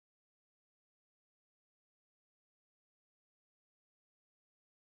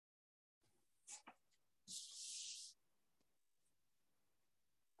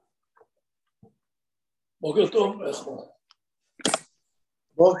בוקר טוב לך.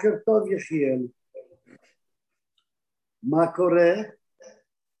 בוקר טוב יחיאל. מה קורה?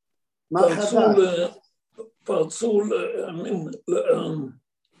 מה חדש? פרצו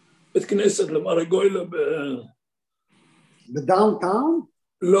בית כנסת למרגוילה בדאונטאון?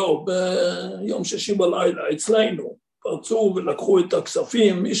 לא, ביום שישי בלילה, אצלנו. פרצו ולקחו את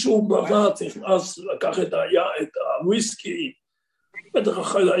הכספים, מישהו בבת נכנס, לקח את הוויסקי, בטח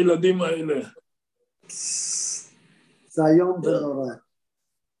אחרי הילדים האלה. זה היום ונורא.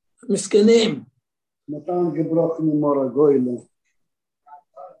 מסכנים. נתן גברוך ממרגוילה.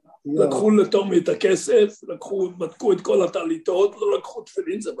 לקחו לתומי את הכסף, בדקו את כל הטליתות, לא לקחו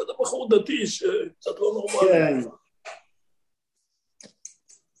תפילין, זה בטח בחור דתי שקצת לא נורמלי. כן.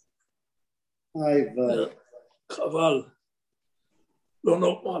 איי ואי. חבל. לא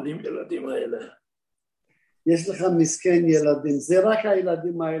נורמלים ילדים האלה. יש לך מסכן ילדים, זה רק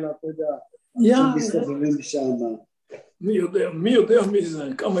הילדים האלה, אתה יודע, שמסתובבים שם. מי יודע מי זה,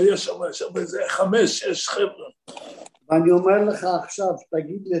 כמה יש שם, יש שם איזה 5-6 חבר'ה. ואני אומר לך עכשיו,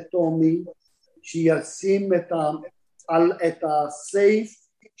 תגיד לתומי, שישים את הסייף,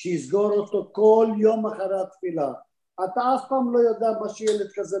 שיסגור אותו כל יום אחרי התפילה. אתה אף פעם לא יודע מה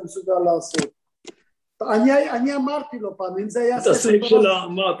שילד כזה מסוגל לעשות. אני אמרתי לו פעם, אם זה היה ספר תורה... את הסייף שלה,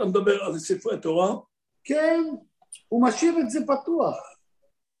 מה, אתה מדבר על ספרי תורה? כן, הוא משאיר את זה פתוח.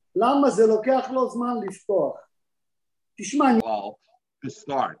 למה? זה לוקח לו זמן לפתוח. תשמע, to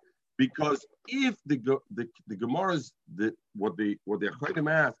start. Because if the Gemara's what they're trying to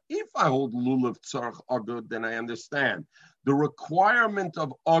ask, if I hold lulav tzarch agud, then I understand. The requirement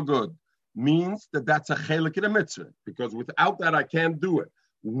of agud means that's a chelik in a mitzvah, because without that I can't do it.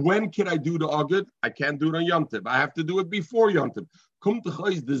 When can I do the agud? I can't do it on Yom Tov. I have to do it before Yom Tov. Kum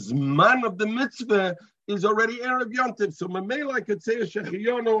t'chayis, the zman of the mitzvah is already erev Yom Tov. So mamela I could say a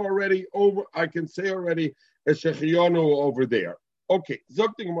shechiyonu already over. I can say already a shechiyonu over there. Okay,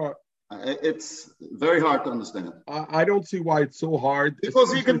 Zokting. It's very hard to understand. I don't see why it's so hard.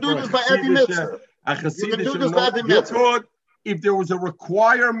 Because you can do this by every mitzvah. You can do this by every mitzvah. If there was a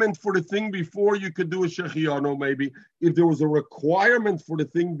requirement for the thing before, you could do a shechiano maybe. If there was a requirement for the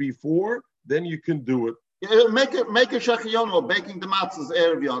thing before, then you can do it. Make a shechiano baking the matzahs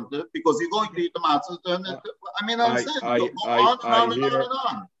erev Yom Tov, because you're going to eat the matzahs. I mean, I'm saying, go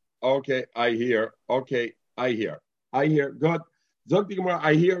on. Okay, I hear. Good. I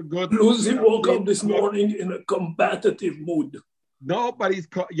hear good. Lucy woke up this morning in a combative mood. No, but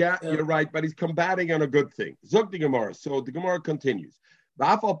you're right, but he's combating on a good thing. Zog the Gemara. So the Gemara continues. When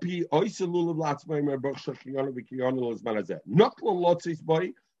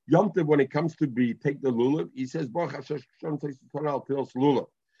it comes to take the lulav, he says,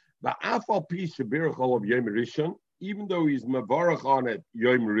 even though he's mavarach on it,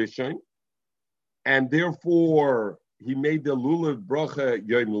 Yom Rishon, and therefore he made the lulav bracha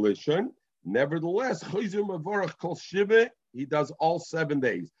Yom Rishon. Nevertheless, he does all 7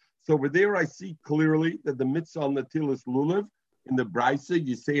 days. So over there, I see clearly that the mitzvah on natilas lulav in the brisa,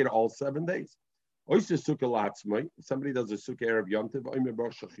 you say it all 7 days. If somebody does a sukkah erev Yom Tov,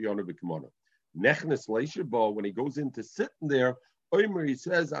 nechnes leishabo, when he goes in to sit in there, he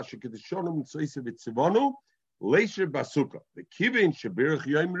says, leisher basukkah. The kivin shabirach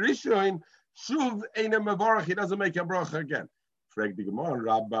Yom Rishon. Shuv ein mavarach, he doesn't make a bracha again. Frag the Gemara,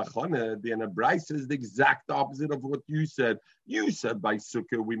 Rabbi Chana, the Brisa is the exact opposite of what you said. You said by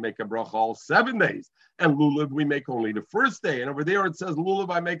Sukkah we make a bracha all 7 days, and lulav we make only the first day. And over there it says lulav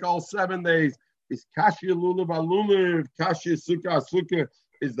I make all 7 days. Is kashya lulav lulav, kashya sukkah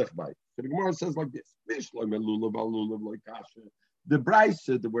is the chbay. So the Gemara says like this: Bishloim lulav lulav like kashya. The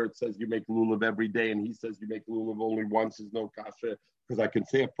Brisa, where it says you make lulav every day, and he says you make lulav only once, is no kasha, because I can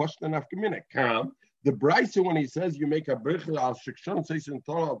say a pashtan afkamina. Kam. The Brisa, when he says you make a bricha al shikshan seisin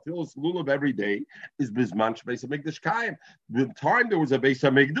Torah al tilos lulav every day, is bizman shbeis hamikdash kaim. The time there was a beis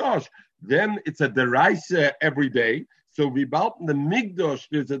hamikdash, then it's a deraisa every day. So v'balt in the mikdash,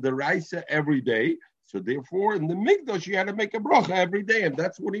 there's a deraisa every day. So therefore, in the mikdash, you had to make a bracha every day, and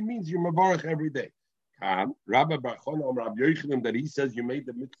that's what he means. You mavarach every day. Rabbi Barchon Rabbi Yochanan, that he says you made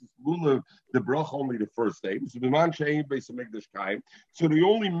the mitzvah lulav the bracha only the first day. So the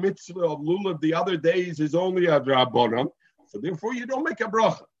only mitzvah of lulav the other days is only a drabonim. So therefore you don't make a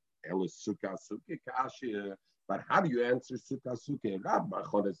bracha. But how do you answer sukkah sukkah? Rabbi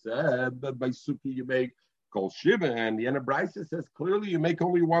Barchon said that by sukkah you make kol shiva, and the Brisa says clearly you make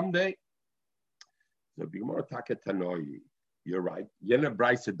only 1 day. So B'Gemara Taketanoi. You're right. Yena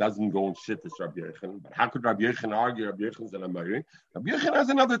Brisa doesn't go and shit this Rabbi Yochanan. But how could Rabbi Yochanan argue Rabbi Yochanan's an Amari? Rabbi Yochanan has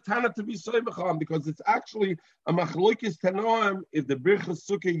another Tana to be Soibacham, because it's actually a Machlokes Tanoim if the Birchas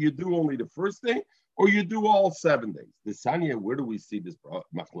Sukkah you do only the first day, or you do all 7 days. The Sanya, where do we see this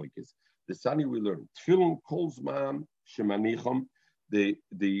machlokes? The Sanya we learn tefillin kol zman shemanicham. The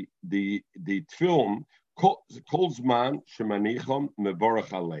tefillin kol zman shemanicham mevorach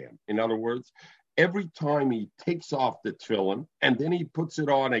aleim. In other words, every time he takes off the tefillin and then he puts it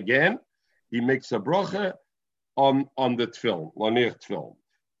on again, he makes a bracha on the tefillin, lanich tefillin.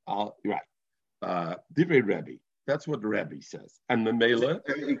 Right. Divrei Rebbe. That's what the Rebbe says. And the Mela.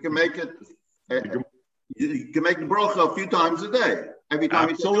 You can make it. You can make the bracha a few times a day. Every time.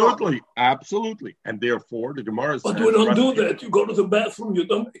 Absolutely. And therefore, the Gemara says. But we don't do that. You go to the bathroom. You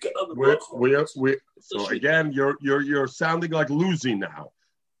don't make another bracha. So again, you're sounding like losing now.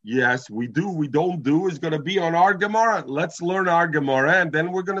 Yes, we do. We don't do is going to be on our Gemara. Let's learn our Gemara, and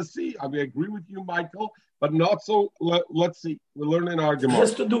then we're going to see. I agree with you, Michael, but not so. Let's see. We're learning our Gemara. It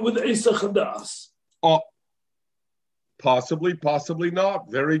has to do with Eisa Chadas. Oh, possibly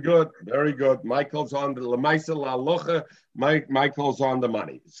not. Very good. Michael's on the Lamaisa La Locha. Michael's on the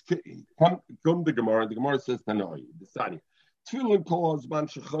money. Come to Gemara. The Gemara says Tanoi, the Sani. Tefillin kol zman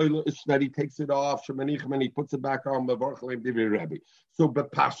shechoyle is that he takes it off, shemanichem, and he puts it back on. So,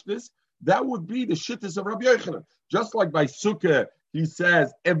 but pashtus, that would be the shittas of Rabbi Yochanan. Just like by Sukkah, he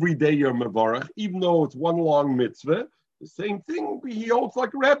says every day you're mevarach, even though it's one long mitzvah. The same thing he holds like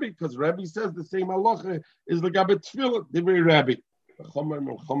Rabbi, because Rabbi says the same halacha is the gabet tefillah. Divrei Rabbi. The Chomer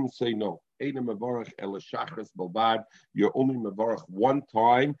Melcham say no. Eina mevarach el shachris balbad. You're only mevarach one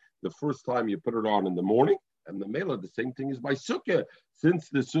time. The first time you put it on in the morning. And the Mela, the same thing is by Sukkah. Since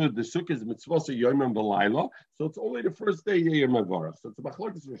the Sukkah is mitzvah yomim v'layla, so it's only the first day you're mevarach. So it's a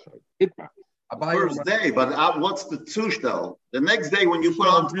machlokes rishayim. Itma. First day, but what's the tush though? The next day when you put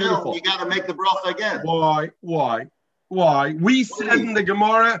on film, you got to make the bracha again. Why? We said in the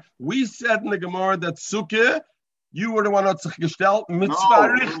Gemara that Sukkah, you were the one that's gestalt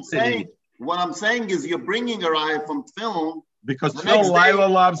mitzvah richtig. What I'm saying is you're bringing a raya from film. Because tefillin, Laila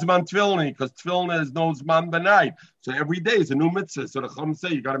loves man tefillin, because tefillin is no zman b'night. So every day is a new mitzvah. So the Chum say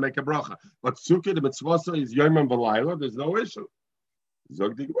you got to make a bracha. But Sukkah, the mitzvah is yomim v'layla. There's no issue.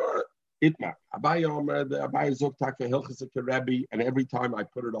 Zog the Gemara. Itma. Abai zog taka hilchas Rebbe, and every time I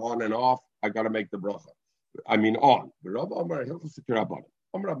put it on and off, I got to make the bracha. I mean on. Rav Amar hilchas Rabbanan.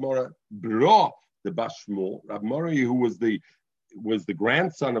 Amar Mora bra the Bas Shmuel. Rav Mori, who was the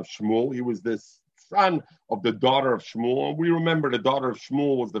grandson of Shmuel. He was this son of the daughter of Shmuel. And we remember the daughter of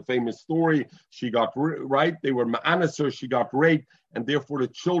Shmuel was the famous story. She got right. They were ma'anaser. She got raped, and therefore the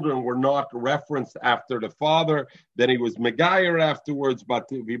children were not referenced after the father. Then he was megayer afterwards, but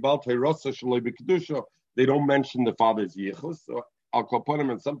they don't mention the father's yichus. So Al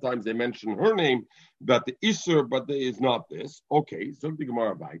Kaponim, and sometimes they mention her name, but the Isser, but there is not this. Okay, so the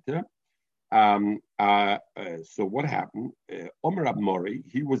Gemara weiter. So what happened? Omer Rab Mori,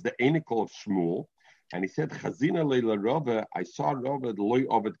 he was the anical of Shmuel, and he said, Chazina leila Rava, I saw Rava loy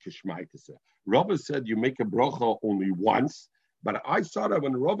ovid kishmaitase. Rava said you make a bracha only once, but I saw that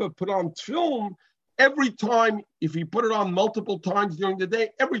when Rava put on tefillin, every time, if he put it on multiple times during the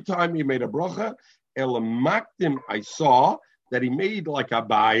day, every time he made a bracha. Elamakdim, I saw that he made like a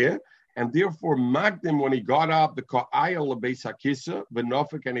baya, and therefore Magdim, when he got out, the Ka'ayel Beis HaKisa,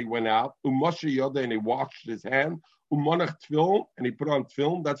 V'nofik, and he went out, Moshe Yoda, and he washed his hand, Monach Tfilin, and he put on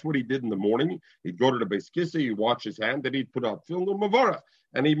tefillin. That's what he did in the morning. He'd go to the Beis Kisa, he'd wash his hand, then he'd put on tefillin, Mavarach,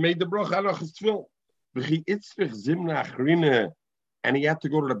 and he made the bracha on his tefillin. And he had to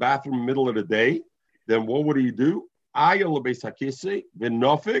go to the bathroom in the middle of the day. Then what would he do? Ayel Beis HaKisa,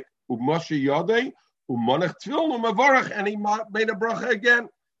 V'nofik, Moshe Yoda, Monach Tfilin, Mavarach, and he made a bracha again.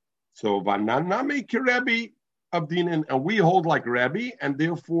 So Vananami Kirebi Abdinin, and we hold like Rebbe, and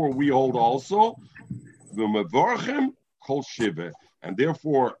therefore we hold also the Mevorchim Kol Shiva, and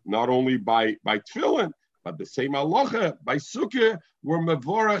therefore not only by Tefillin, but the same halacha by Sukkah, we're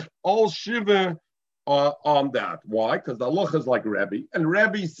Mevorach all Shiva on that. Why? Because the halacha is like Rebbe, and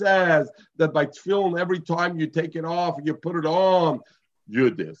Rebbe says that by Tefillin, every time you take it off, you put it on, you're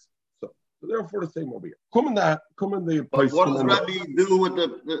this. So therefore, the same over here. Come in the. But what does Rabbi do with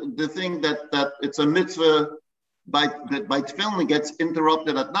the thing that it's a mitzvah by tefillin gets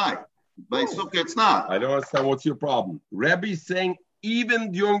interrupted at night? By sukkah, it's not. I don't understand. What's your problem? Rabbi's saying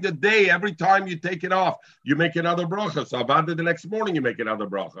even during the day, every time you take it off, you make another bracha. So about the next morning, you make another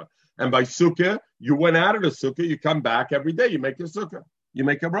bracha. And by sukkah, you went out of the sukkah, you come back every day, you make a sukkah. You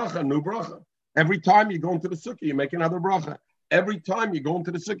make a bracha, a new bracha. Every time you go into the sukkah, you make another bracha. Every time you go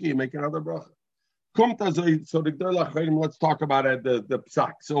into the sukkah, you make another bracha. So the Gdol HaChayim, let's talk about it, the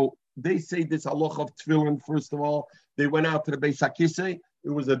psak. So they say this halacha of tefillin, first of all. They went out to the Beis HaKisei. It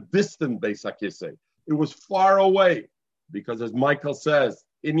was a distant Beis HaKisei. It was far away because, as Michael says,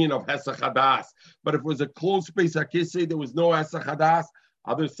 Indian of Hesach Hadas. But if it was a closed Beis HaKisei, there was no Hesach Hadas.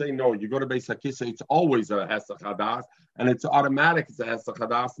 Others say no. You go to Beis HaKisei, it's always a Hesach Hadas, and it's automatic. It's a Hesach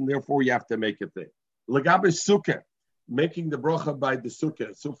Hadas, and therefore you have to make it there. Legabe Sukkah, making the bracha by the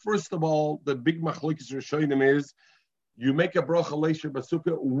Sukkah. So first of all, the big machlokes Rishonim is you make a bracha leisha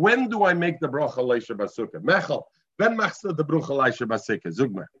basukkah. When do I make the bracha leisha basukkah? Mechel, when machst du the bracha leisha basukkah?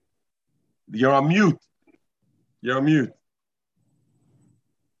 Zugma. You're on mute.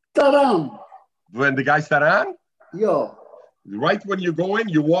 Taram. When the guy taran? Ja. Right when you go in,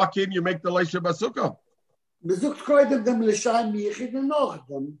 you walk in, you make the leisha basukkah. Besucht koidem dem l'shaim yichid and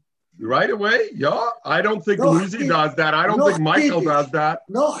nochdem. Right away? Yeah. I don't think Lucy does that. I don't think Michael does that.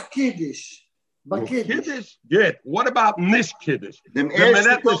 Noch Kiddush. Kiddush? Good. What about Nish Kiddush? The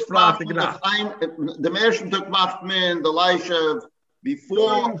ersten Tag macht man the leisha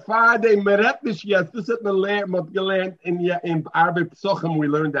before. Friday, Meretnish, yes. This is the land of Geland in Arabic Psochim. We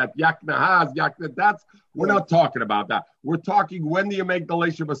learned that. Yakna has, Yakna, that's, we're not talking about that. We're talking when do you make the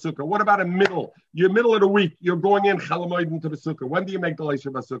leisha basukkah? What about in middle? You're middle of the week. You're going in Chalamoid into the sukkah. When do you make the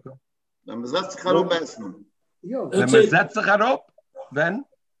leisha basukkah? Then besetzt sich auf essen. Then besetzt sich auf, then?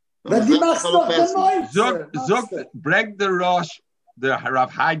 Wenn die machst doch den Neunze. Bring the Rosh, the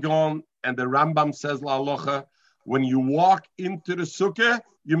Rav Haigon, and the Rambam says La Alocha, when you walk into the sukkah,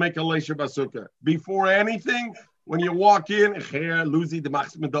 you make a leisha basukkah. Before anything, when you walk in, Lucy, the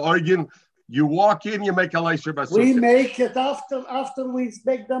Machsman, the organ, you walk in, you make a leisha basukkah. We make it after we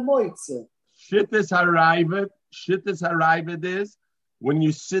inspect the moitze. Shittis harayvet is when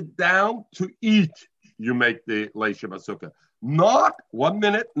you sit down to eat, you make the leisha basukkah. Not 1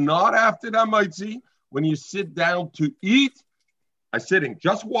 minute, not after the moitzi. When you sit down to eat, sitting,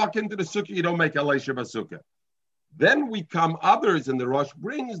 just walk into the sukkah, you don't make a leisha basukkah. Then we come others, and the Rosh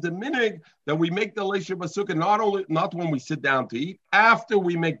brings the minig that we make the leisha basukkah not when we sit down to eat, after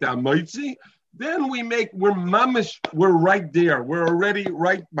we make the moitzi. Then we're mamish, we're right there. We're already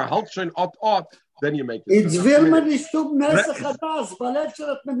right. Then you make it. It's will man nicht tun Nesse Chadas, weil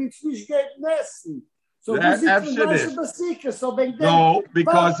hat man nicht geht Nessen. So no,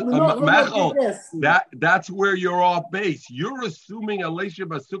 because that's where you're off base. You're assuming a leisha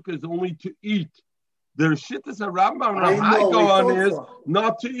basukkah is only to eat. The shittas a Rambam Haigon is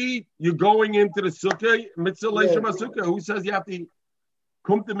not to eat. You're going into the sukkah, mitzvah leisha basukkah. Who says you have to eat?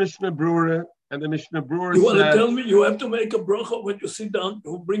 Come to Mishnah Brewer, and the Mishnah Brewer you want to tell me you have to make a bracha when you sit down,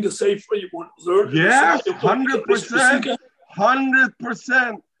 you bring a sefer, you want to learn? Yes, 100%.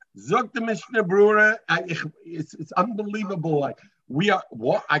 100%. Zog the Mishnah Brewer, it's unbelievable. Like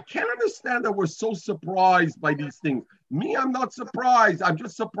I can't understand that we're so surprised by these things. Me, I'm not surprised. I'm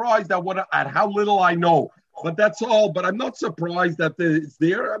just surprised at how little I know. But that's all. But I'm not surprised that it's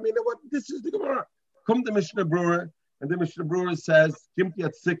there. I mean, this is the Gemara. Come to Mishnah Brewer, and the Mishnah Brewer says, "Kimt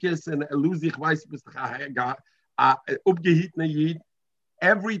yat sikis and eluzich weiß bist upgehitne yid."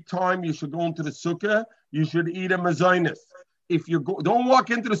 Every time you should go into the sukkah, you should eat a mazonis. If you don't walk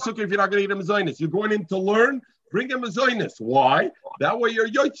into the sukkah if you're not going to eat a mazonis. You're going in to learn, bring a mazonis. Why? That way you're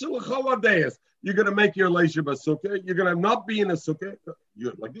yotzil l'choladeis. You're going to make your leisha basukkah. You're going to not be in a sukkah.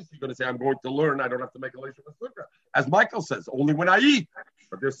 You're like this. You're going to say, I'm going to learn. I don't have to make a leisha basukkah. As Michael says, only when I eat.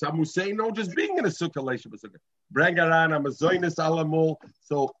 But there's some who say, no, just being in a sukkah, leisha basukkah. Bring around a mazonis alamul.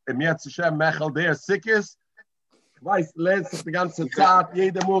 So, im Yetz Hashem mechel der sikkis. Weiß, lehnt sich die ganze Zeit.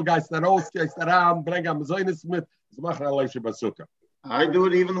 Jeder Mal geist da raus, geist da ran, bring a mazonis mit. I do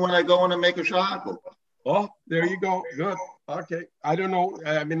it even when I go in and make a shackle. Oh, there you go. Good. Okay. I don't know.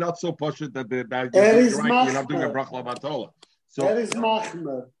 I mean, not so pushed that you're not doing a brachla batola. So there is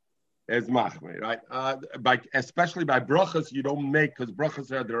machmer. There's machmer, right? Especially by brachas, you don't make, because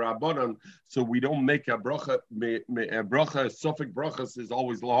brachas are the rabbanon, so we don't make a bracha. A bracha, suffix brachas is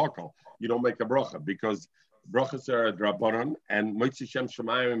always lahakal. You don't make a bracha because brachas are a drabanan and moitzi shem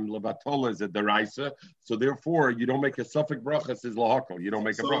shemayim levatola is a deraisa. So therefore, you don't make a suffix brachas is lahakol. You don't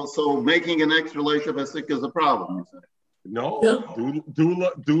make a bracha. So making an extra leisha basukkah is a problem. You say. No,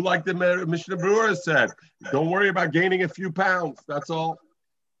 do like the Mishnah Brewer said. Don't worry about gaining a few pounds. That's all.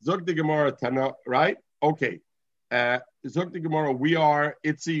 Zog the Gemara Tana, right? Okay. Zog the Gemara. We are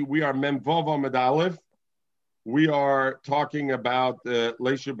Memvava Medalef. We are talking about the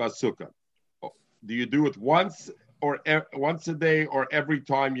leisha basukkah. Do you do it once a day, or every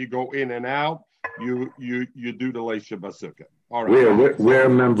time you go in and out, you do the leisha basukkah? All right. Where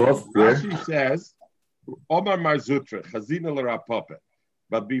Memvov? Rashi says, Omar Marzutra Chazina l'Rapapa.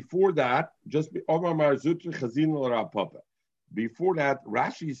 But before that, Omar Marzutra Chazina l'Rapapa. Before that,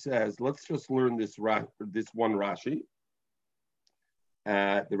 Rashi says, let's just learn this one Rashi.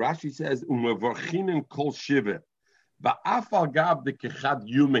 The Rashi says, Umevarchinin kol shiva. Va'afal gab the kechad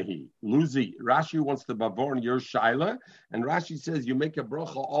yumehi. Luzi, Rashi wants to bavorn your shaila, and Rashi says you make a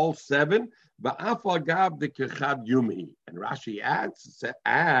bracha all 7. Va'afal gab the kechad yumehi. And Rashi adds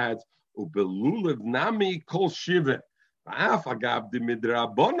ubelulev nami kol shiva. Va'afal gab the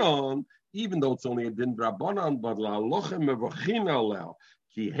midrabanon, even though it's only a din drabanon, but la lochem mevachina alel.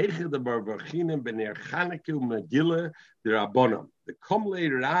 Ki heche de barvachinem bener Chaneke umegile drabanon. The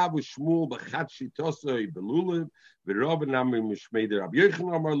komle Rav Shmuel b'chat shitosoi belulev v'Rabbi nami mishmei de Rabbi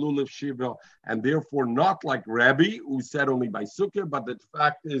Yochanan amar lulev shiva, and therefore not like Rabbi who said only by sukkah, but the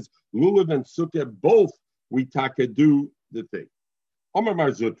fact is lulev and sukkah both we taka do the thing. Omer Mar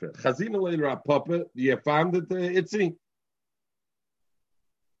Zutra Chazina later Rav Papa. Do you found it, Itzi?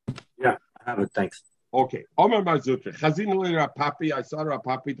 Yeah, I have it. Thanks. Okay. Omer Mar Zutra Chazina later Rav Papi. I saw Rav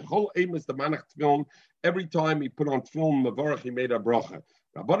Papi. The whole aim is the manach tefillin. Every time he put on tefillin mevarach, he made a bracha.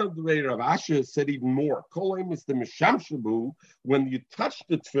 Rabbanan Devei Rav Asher said even more. Kol aim is the mishamshabu. When you touch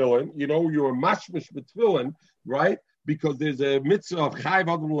the tefillin, you're mashmish betefillin, right? Because there's a mitzvah of chayv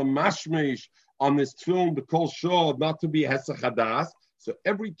adam lemashmish on this tefillin, the kol shod, not to be hesach hadas. So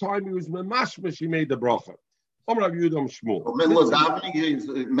every time he was mashmish, he made the bracha. Amar Yudam Shmuel. In the middle of davening, he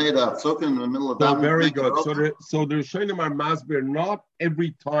made a sukkah in the middle of davening. Very good. So the Rishonim are masber. Not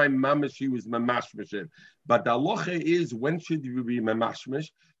every time mamash he was mamashmish, but the halacha is when should you be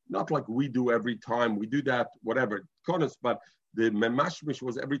mamashmish? Not like we do every time. We do that whatever konos, but the mamashmish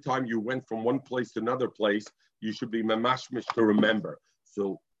was every time you went from one place to another place, you should be mamashmish to remember.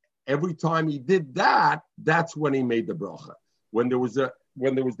 So every time he did that, that's when he made the bracha. When there was the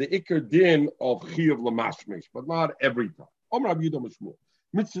ikar din of chiyuv lamashmish, but not every time. Omar Rabbi Yudam Shmuel.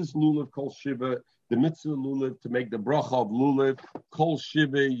 Mitzvahs lulav kol shiva. The mitzvah lulav to make the bracha of lulav kol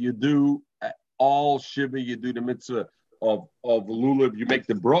shiva. You do all shiva. You do the mitzvah of lulav. You make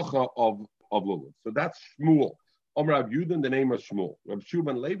the bracha of lulav. So that's Shmuel. Omar Rabbi Yudam, the name of Shmuel. Rabbi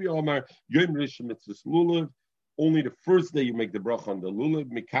Shimon Levi Omar Yom Rishon mitzvahs lulav. Only the first day you make the bracha on the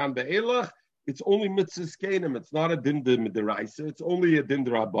lulav. Mikan be'elach. It's only mitzvah skenim. It's not a din deraisa. It's only a din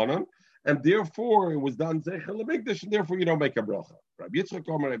derabanan, and therefore it was done zeichel lemikdash, and therefore you don't make a bracha. Rabbi Yitzchak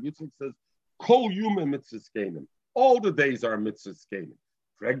says, "Kol yuma mitzvah skenim." All the days are mitzvah skenim.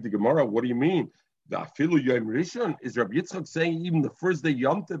 Frag the Gemara, what do you mean? The afilu yom rishon, is Rabbi Yitzchak saying even the first day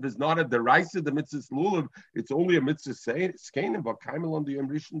Yom Tov is not a deraisa, the mitzvah lulav? It's only a mitzvah skenim. But kaimel on the yom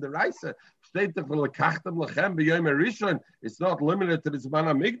rishon deraisa. It's not limited to the Zman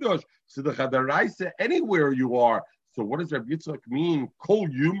HaMikdash. So the Chadaraisa, anywhere you are. So what does Rabbi Yitzchak mean? Kol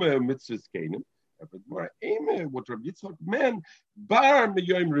Yuma Mitzvah Skenim. What Rabbi Yitzchak meant, Bar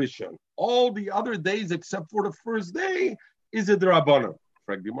Miyom Rishon. All the other days except for the first day is a D'Rabbanan.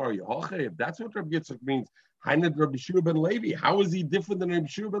 If that's what Rabbi Yitzchak means, Rabbi Shua ben Levi. How is he different than Rabbi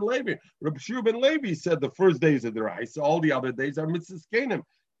Shua ben Levi? Rabbi Shua ben Levi said the first day is a D'Raisa, all the other days are Mitzvah Skenim.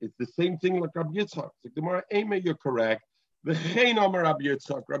 It's the same thing like Rabbi Yitzchak. So Gemara, you're correct. V'chein Amar Rabbi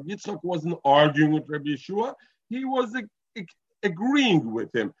Yitzchak. Rabbi Yitzchak wasn't arguing with Rabbi Yeshua. He was agreeing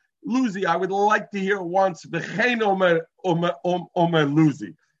with him. Luzi, I would like to hear once. V'chein Amar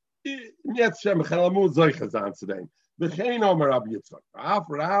Luzi. V'chein Amar Rabbi Yitzchak.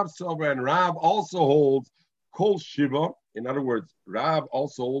 Rav Sover and Rav also holds Kol Shiva. In other words, Rav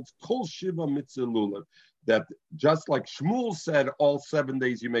also holds Kol Shiva Mitzvah Lulav. That just like Shmuel said, all 7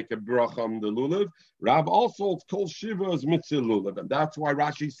 days you make a bracha on the lulav, Rav also holds Kol Shiva as mitzvah lulav, and that's why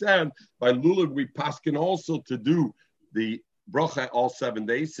Rashi said by lulav we paskin also to do the bracha all 7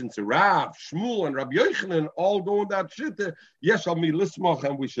 days, since Rav, Shmuel, and Rabbi Yochanan all go in that shit. Yesh al mi lismach,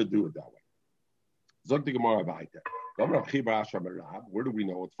 and we should do it that way. Zog the Gemara weiter. Where do we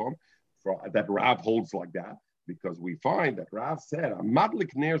know it from? That Rav holds like that, because we find that Rav said,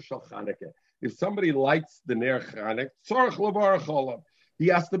 "Madlik ner shel Chanukah." If somebody lights the Ner Chanukah, tzarich levarach olav, he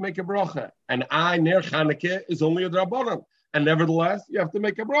has to make a bracha. And Ner Chanukah is only a drabanan. And nevertheless, you have to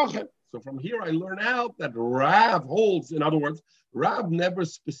make a bracha. So from here, I learn out that Rav holds, in other words, Rav never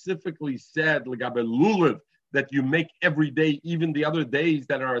specifically said, legabe lulav, that you make every day, even the other days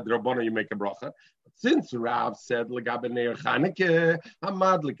that are a drabanan, you make a bracha. But since Rav said, legabe Ner Chanukah,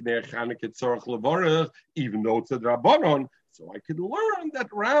 hamadlik Ner Chanukah tzarich levarach, even though it's a drabanan, so I could learn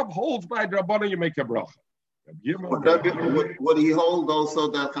that Rav holds by Drabbana, you make a bracha. Would he hold also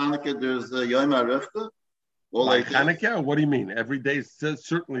that Hanukkah there's a Yom HaRichta? Hanukkah? What do you mean? Every day is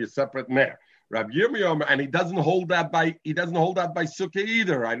certainly a separate ner. Rabbi Yirmiyah, and he doesn't hold that by Sukkah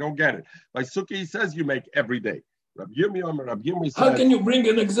either. I don't get it. By Sukkah he says you make every day. Rabbi Yirmi says, how can you bring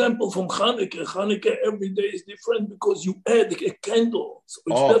an example from Hanukkah? Hanukkah every day is different because you add a candle. So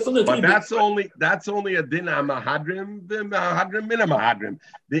it's definitely but that's different. only a din mahadrim, the mahadrim min mahadrim.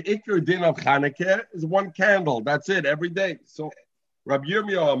 The ikr din of Hanukkah is one candle. That's it every day. So Rabbi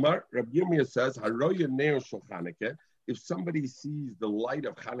Yirmiyah says, Haroya ne'er shel Hanukkah. If somebody sees the light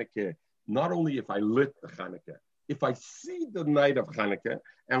of Hanukkah, not only if I lit the Hanukkah, if I see the night of Hanukkah,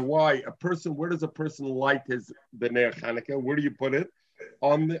 and why where does a person light the Ner Hanukkah? Where do you put it?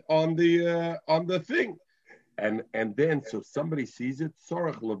 On the thing. And then, so somebody sees it,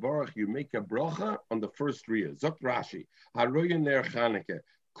 Sorach Levarach, you make a bracha on the first riyah. Zok Rashi, Haroya Ner Hanukkah.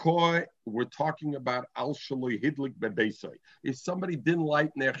 Koi, we're talking about Al Shaloi Hidlik Bebeisoi. If somebody didn't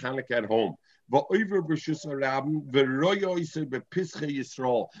light Ner Hanukkah at home,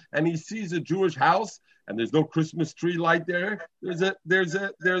 and he sees a Jewish house and there's no Christmas tree light there, there's no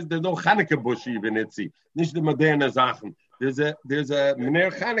Hanukkah bush even, itzi. There's a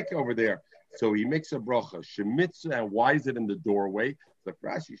Mener Hanukkah over there. So he makes a bracha, Shemitza, and why is it in the doorway? Like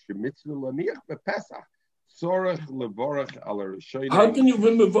Rashi, Shemitza laniach bepesach. How can you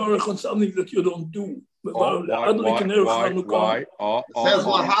bring mevarach on something that you don't do? Why? Says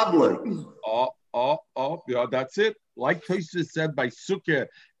lahadlik. Yeah, that's it. Like Tosfos said by Sukkah,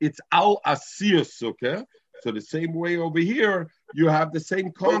 it's al asiyah Sukkah. So the same way over here, you have the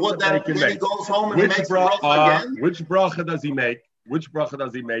same concept that he goes home and makes bracha again? Which bracha does he make? Which bracha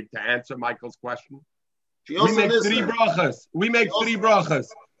does he make to answer Michael's question? We make three brachas.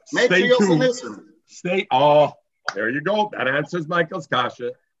 Stay tuned. There you go. That answers Michael's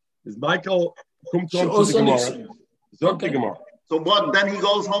kasha. Is Michael come to the Gemara? Zok the Gemara. So what? Then he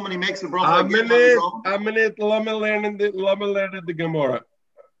goes home and he makes a bracha. A minute. Let me learn the Gemara.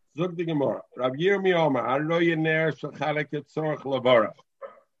 Zok the Gemara. Rabbi Yirmiyah Omer, Haroya ner shel Chanukah tzorach levarach.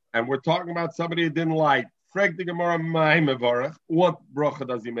 And we're talking about somebody who didn't light. Frag the Gemara, my mevarach. What bracha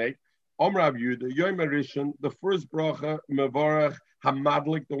does he make? Omer Rav Yehuda, Yom Rishon, the first bracha, mevarach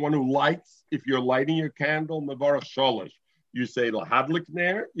hamadlik, the one who lights. If you're lighting your candle, mevarach sholosh. You say lahadlik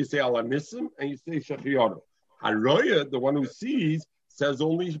ner, you say alanisim, and you say shechionu. Haroya, the one who sees, says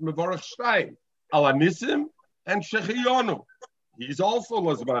only mevarach shtayim, alanisim and shechionu. He's also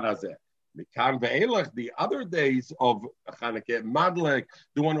lazman hazeh. Mikan ve'elach, the other days of Chanukah, madlik,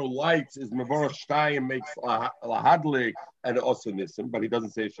 the one who lights is mevarach shtayim, makes lahadlik and also nisim, but he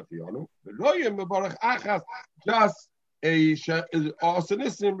doesn't say shechionu. Haroya mevarach achas, just a also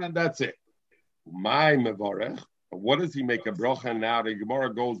nisim, and that's it. My mevarach. What does he make a bracha now? The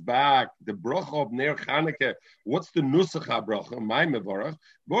Gemara goes back. The bracha of Ner Chanukah. What's the nusacha bracha? My mevarach.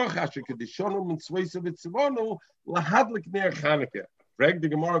 Baruch Hashem kedishonu mitzvayse v'tzivonu lahadlik Ner Chanukah. Frag the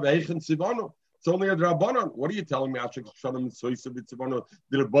Gemara v'eichen tzivonu. It's only a drabanan. What are you telling me? Hashem kedishonu mitzvayse v'tzivonu.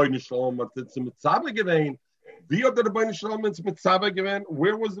 The Rebbeinu Shalom it's a mitzvah given. Via the Rebbeinu Shalom it's mitzvah given.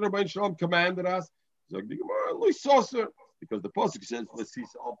 Where was the Rebbeinu Shalom commanded us? So the Gemara lo soser. Because the pasuk says,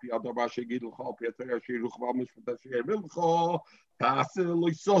 "L'sis al pi adavar shegiducha al pi atayah sheyiruchva mishpat sheyirilcha taseh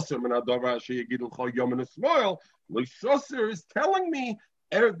loisoser min adavar sheyigiducha yom nesmoil." Loisoser is telling me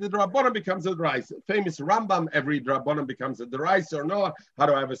the drabanan becomes a deraisa. Famous Rambam, every drabanan becomes a deraisa or not. How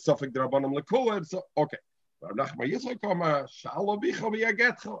do I have a suffix drabanan lekula? So okay.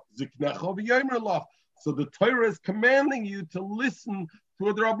 So the Torah is commanding you to listen to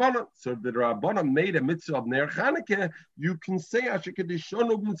a Rabbanan. So if the Rabbanan made a mitzvah of Ner Chanukah, you can say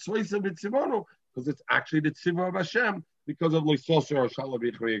Ashikadishonu mitzvah b'tzivonu, because it's actually the tzivah of Hashem, because of Loisoser or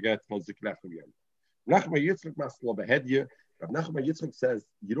Shalavich Reyaget Moziknechim. Nachma Yitzchak Maslo Behedya. Rav Nachman Yitzchak says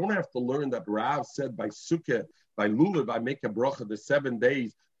you don't have to learn that Rav said by Sukkah, by Lulav, I make a bracha the 7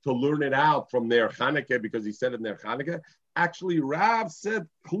 days to learn it out from Ner Chanukah because he said it Ner Chanukah. Actually, Rav said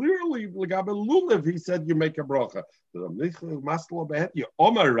clearly, Lulav, he said you make a bracha.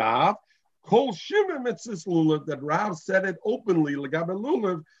 Omer Rav, Kol Shimon Mitzvah Lulav, that Rav said it openly,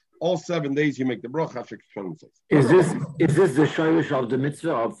 Lulav, all 7 days you make the bracha. Is this the shayrish of the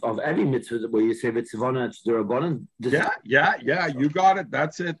mitzvah of any mitzvah where you say mitzvah it's the rabbanon? Yeah, you got it.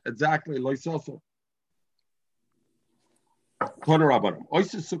 That's it exactly.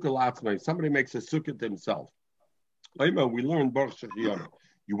 Somebody makes a sukkah to himself. We learned Baruch Shechianu.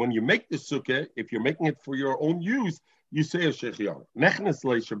 When you make the sukkah, if you're making it for your own use, you say a Shechianu. Nechnes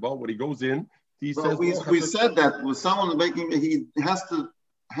leishaba, when he goes in, he says. We said that with someone making, he has to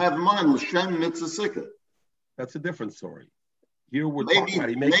have in mind L'Shem Mitzvah Sukkah. That's a different story. Here we're talking about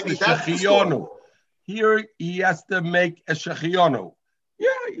he makes a Shechianu. Here he has to make a Shechianu. Yeah,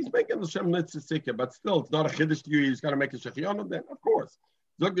 he's making the Shem Mitzvah Sukkah, but still, it's not a chiddush to you. He's got to make a Shechianu. Then, of course.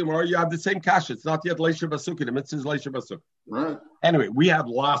 You have the same kasha. It's not yet Leisha Basukah. The mitzvah is Leisha Basukah. Right. Anyway, we have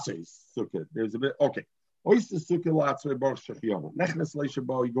Lasses Sukkah. There's a bit. Okay. Oyster Sukkah Latzwe Baruch Shechianu. Nechnes Leisha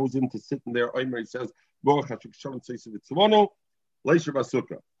Bo, he goes in to sit in there. Omer, he says, Baruch HaShechianu Tzeisiv Tzvono, Leisha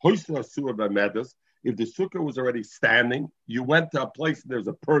Basukah. Oyster Asua Bamedas. If the sukkah was already standing, you went to a place, there's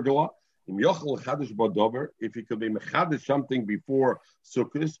a pergola. If he could be mechadish something before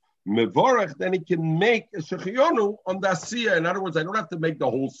sukkahs, mevorach, then he can make a shechionu on the asiyah. In other words, I don't have to make the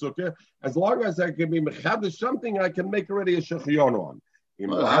whole sukkah. As long as I can be mechadish something, I can make already a shechionu on.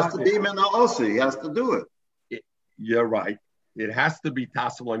 Well, it has to be mina also. He has to do it. You're right. It has to be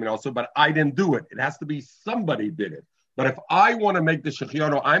tassel also, but I didn't do it. It has to be somebody did it. But if I want to make the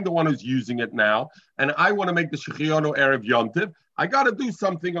shechionu, I'm the one who's using it now, and I want to make the shechionu erev yontiv, I got to do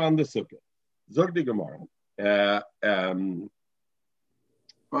something on the sukkah. Zog di Gemara. Well,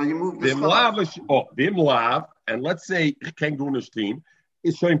 you move the Lav, and let's say Ken Gunish team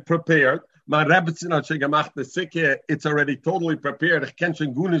is showing prepared. My Rebbetzin gemacht the sukkah, it's already totally prepared. Ken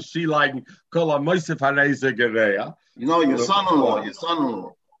Gunish she like kol a moisef hareze gereya. You know your son-in-law.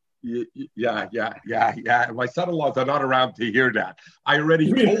 Yeah. My son-in-laws are not around to hear that. I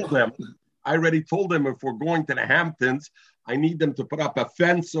already told them if we're going to the Hamptons, I need them to put up a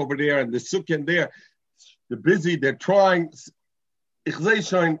fence over there and the sukkah there. They're busy. They're trying.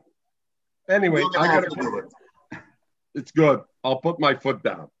 Anyway, I got to do it. It's good. I'll put my foot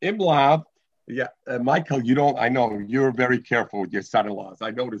down. Imlav. Yeah, Michael, you don't. I know you're very careful with your son-in-laws. I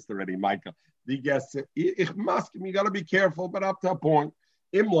noticed already, Michael. You got to be careful, but up to a point.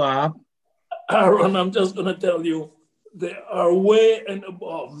 Imla. Aaron, I'm just going to tell you, they are way and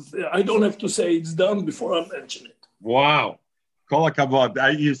above. I don't have to say it's done before I mention it. Wow. Kol hakavod.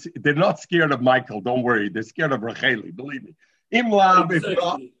 They're not scared of Michael. Don't worry. They're scared of Racheli. Believe me. Imla.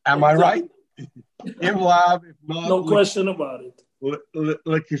 Exactly. Am I right? Imla. No question about it.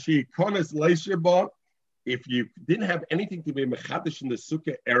 If you didn't have anything to be mechadish in the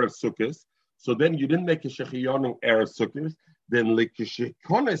sukkah, erev sukkahs, so then you didn't make a shechiyonu erev sukkahs, then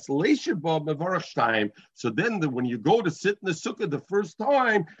so then when you go to sit in the sukkah the first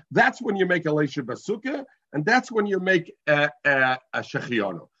time, that's when you make a leisha basukah, and that's when you make a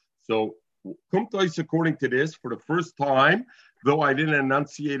shechiyonu. So kumtois, according to this, for the first time, though I didn't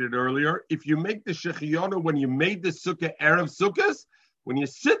enunciate it earlier, if you make the shechiyonu when you made the sukkah erev sukkahs, when you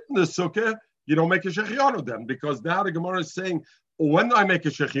sit in the sukkah, you don't make a shechiyonu then, because now the Gemara is saying, when do I make a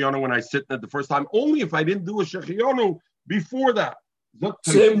shechiyonu when I sit in it the first time? Only if I didn't do a shechiyonu before that.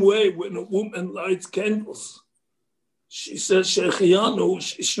 Same way when a woman lights candles, she says shechiyanu,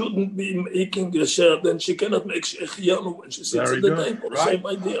 she shouldn't be making a share, then she cannot make shechiyanu when she sits at the table. Right. Same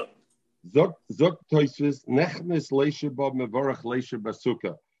idea. Zok toises nechnes leisha ba mevarach leisha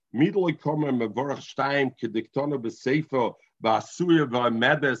basukah. Midloi kommer mevarach shtayim kediktona b'sefer ba'asuya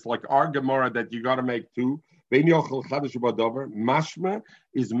v'amedes, like our Gemara that you got to make two. Mashma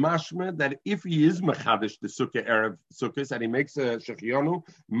is mashma that if he is mechadish the sukkah erev sukkahs and he makes a shechionu,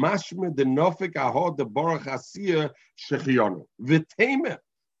 mashma the nofik ahod the baruch asiya shechionu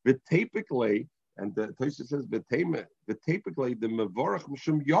v'tapically, and the Tosha says v'tapically the mevorach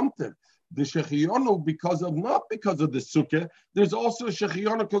mishum yomtiv the shechionu not because of the sukkah. There's also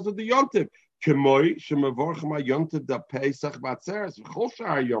shechionu because of the yomtiv. Kemoi shemevorach ma yomtiv da pesach batzeres v'chol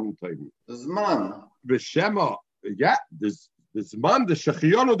shar yomtiv. Zman. B'shema, yeah, there's man, the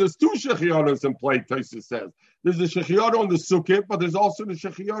shechionu, there's two shechionos in play, Tosha says. There's the shechionu on the sukkah, but there's also the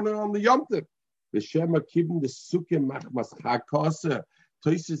shechionu on the yomtiv. B'shema kibin the sukkah machmas chakasa.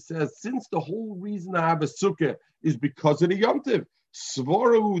 Tosha says, since the whole reason I have a sukkah is because of the yomtiv,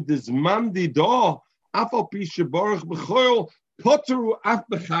 svoru this man didah, afal pi shebarach b'choil, poteru af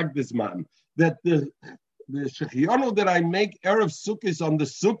b'chag this man. That the shechionu that I make erev sukkah is on the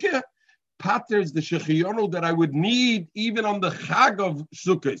sukkah, patterns the shechiyonu that I would need even on the chag of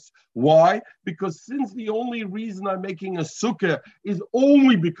sukkahs. Why? Because since the only reason I'm making a sukkah is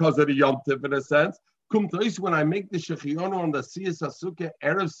only because of the Yom Tov, in a sense, when I make the shechiyonu on the siyas sukkah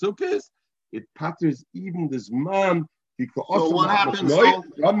erev sukkahs, it patterns even this man. So what happens?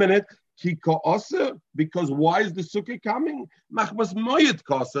 1 minute. Because why is the sukkah coming? Machmas moyet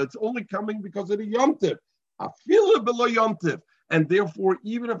kasa. It's only coming because of the Yom Tov. Afila below Yom Tov. And therefore,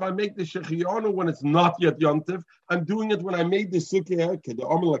 even if I make the shechiyonu when it's not yet Yom Tov, I'm doing it when I made the sukkah.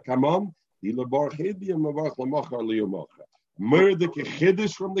 Murder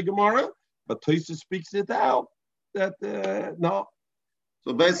kechiddush from the Gemara, but Tosha speaks it out that no.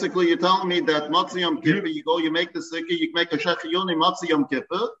 So basically, you're telling me that Matzah Yom Kippur, you make the sukkah, you make a shechiyonu Matzah Yom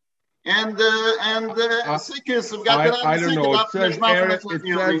Kippur, and Sikhs have got that. I don't know.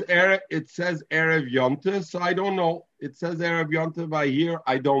 It says Erev Yom Tov, so I don't know. It says Erev Yom Tov. I hear.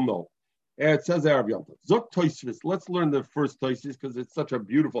 I don't know. It says Erev Yom Tov. Zok Tosfos. Let's learn the first Tosfos because it's such a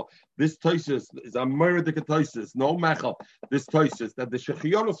beautiful. This Tosfos is a meridic Tosfos, no mechel. This Tosfos that the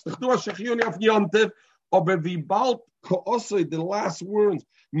Shechionos, the Shechioni of Yom Tov, aber wie bald Koosei, the last words,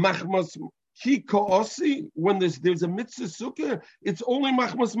 Machmas Ki Koosei, when there's a mitzvah sukkah, it's only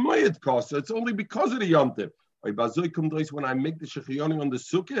Machmas Mayed Kosa. It's only because of the Yom Tov. When I make the Shechioni on the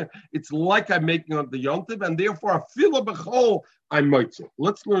sukkah, it's like I'm making on the Yom Tov, and therefore I feel a bechol. I might say.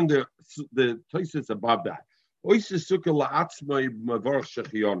 Let's learn the Tosfos above that.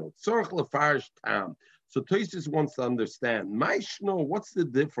 So Tosfos wants to understand. Maishno, what's the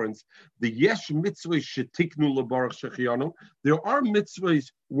difference? The yesh mitzvahs shetiknu lebarach shechianu. There are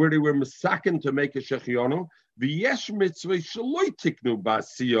mitzvahs where they were misaken to make a shechianu. The yesh mitzvahs shaloi tiknu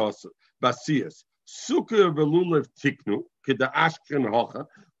basiyas. Sukkah velulav tiknu keda ashken hocha.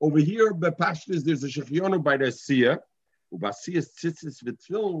 Over here, bepashtis, there's a shechianu by the siyah. Ubasiyas tzitzis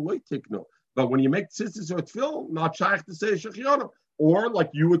v'tfil loy tiknu. But when you make tzitzis or tfil, not shaykh to say shechianu. Or like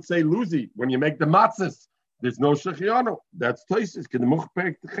you would say, Luzi, when you make the matzahs, there's no shechianu. That's Tosfos. Can the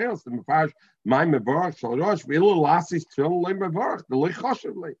muchperek techelos the mefash my mevarach shalosh v'ilo lasis tfil loy mevarach the loy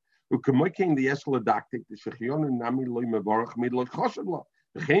choshev loy. Ukemoiking the yesh ledaktik the shechianu nami loy mevarach mid loy choshev loy.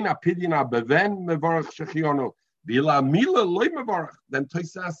 V'chein apidin abeven mevarach shechianu. V'ila mila loy mevarach. Then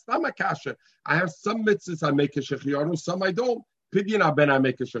Tosfos stamakasha. I have some mitzvahs I make a shechianu, some I don't. Pidin aben I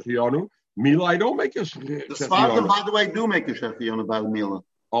make a shechianu. Mila I don't make a shechianu. The Sfardim, by the way, do make a shechianu about Mila.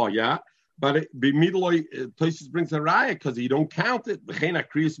 Oh yeah. But B'midloi, Tosfos brings a raya because you don't count it. V'chein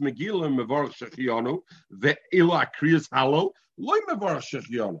akriyas megillah mevarach shechianu, ve'ila akriyas halo loy mevarach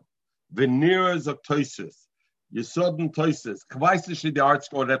shechianu. V'nira is a Tosfos. Yesodin Tosfos. Kvaisish the art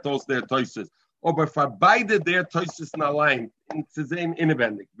score that those there Tosfos. Aber for beide der Tosfos allein zu sehen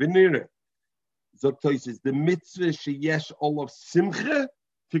inwendig. V'nira. Zok Tosfos the mitzvah sheyesh olav simcha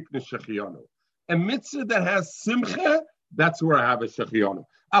tiknu shechianu. A mitzvah that has simcha, that's where I have a shechianu.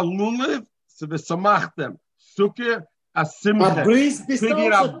 A lulav, so the samachtem, sukkah, a simcha. A bris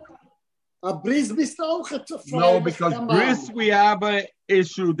bist auch No, because bris we have a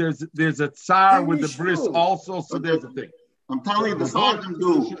issue. There's a tsar with the bris also, so there's a thing. I'm telling you, the Sfardim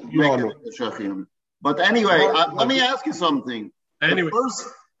do make a shechianu. But anyway, let me ask you something. Anyway.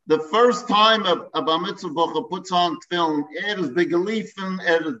 The first time a bar mitzvah bocher puts on tefillin, is begeliefen,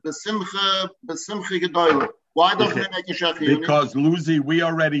 is besimcha gedoyle. Why doesn't it make a shechianu? Because, Luzi, we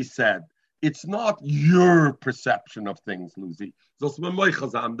already said, it's not your perception of things, Luzi. The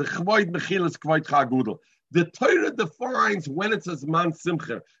Torah defines when it says man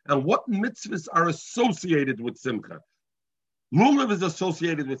simcha and what mitzvahs are associated with simcha. Lulav is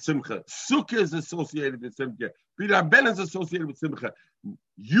associated with simcha. Sukkah is associated with simcha. Bida Ben is associated with simcha.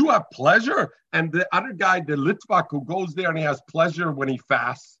 You have pleasure, and the other guy, the Litvak, who goes there and he has pleasure when he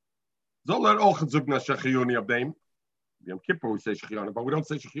fasts. Yom Kippur we say shechianu, but we don't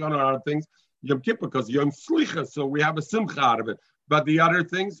say shechianu on other things. Yom Kippur because Yom Slicha, so we have a simcha out of it. But the other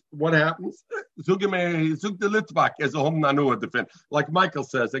things, what happens? Zug the Litvak as a hom nanu defend. Like Michael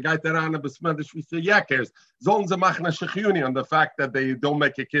says, the guy terana besmedish we say yakers zon ze machna shechianu on the fact that they don't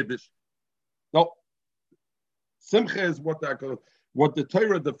make a kiddush. No, simcha is what the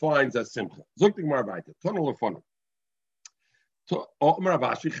Torah defines as simcha. Zog the Gemara weiter. Tunnel of fun. He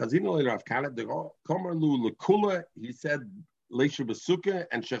said, Leisha Basuka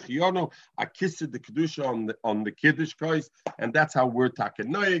and Shechianu, I kissed the Kedusha on the Kiddush Kais, and that's how we're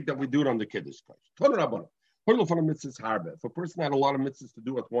talking. That we do it on the Kiddush Kais. If a person had a lot of mitzvahs to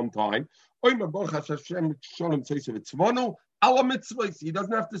do at one time, he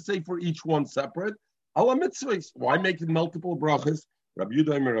doesn't have to say for each one separate. Why make it multiple brachas? Rabbi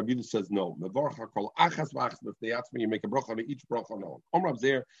Yudah says no. If they ask me, you make a bracha on each bracha. No.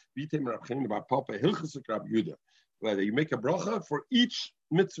 Whether you make a bracha for each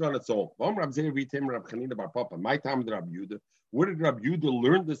mitzvah on its own. My time with Rabbi Yudah. Where did Rabbi Yudah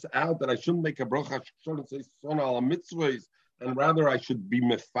learn this out that I shouldn't make a bracha? I shouldn't say son al mitzvahs, and rather I should be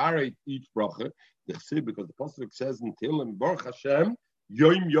mefaret each bracha. Because the pasuk says in Tehillim, Baruch Hashem,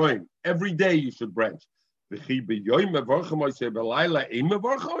 yoim yoim. Every day you should branch. What does it mean, Baruch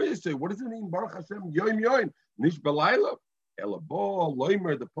Hashem, yoim yoim? Nish belayla. Elabo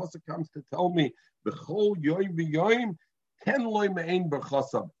loimer. The pasuk comes to tell me, b'chol yoim v'yoim, 10 loim ein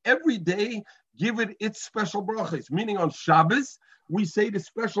berchasam. Every day, give it its special brachas. Meaning on Shabbos, we say the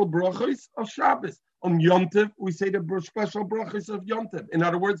special brachas of Shabbos. On Yom Tov, we say the special brachas of Yom Tov. In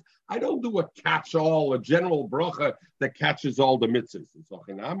other words, I don't do a catch-all, a general bracha that catches all the mitzvahs. It's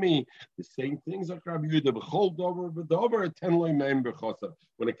the same things like Rabbi Yudah. B'chol dover v'dover, 10 loim ein berchasam.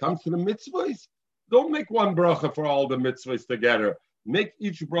 When it comes to the mitzvahs, don't make one bracha for all the mitzvahs together. Make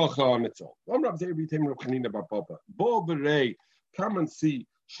each bracha on its own. Come and see.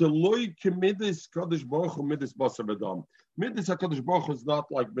 Shaloi kemidis Kadosh Baruch Hu midis basar v'dam. Midis HaKadosh Baruch Hu is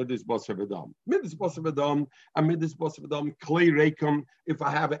not like midis basar v'dam. Midis basar v'dam and midis basar v'dam clay rekum. If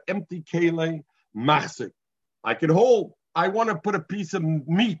I have an empty kele, machzik, I can hold. I want to put a piece of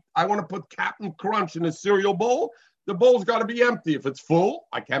meat. I want to put Captain Crunch in a cereal bowl. The bowl's got to be empty. If it's full,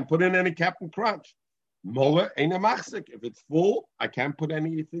 I can't put in any Captain Crunch. Mola ain't a machzik. If it's full, I can't put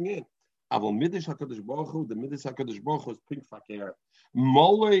anything in. Aval midish HaKadosh Baruch Hu, the midish HaKadosh Baruch Hu is pink fakir.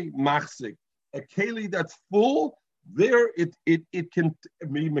 Mole machzik, a keli that's full, there it can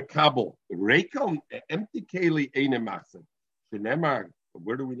be mekabel. Rekom, empty keli ain't a machzik. Shenemar,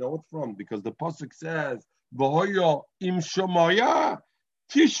 where do we know it from? Because the pasuk says, "V'hoyo im shemaya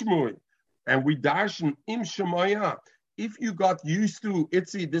tishmui," and we darshan im shemaya. If you got used to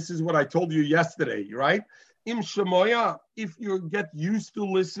Itzi, this is what I told you yesterday, right? Im shemoya, if you get used to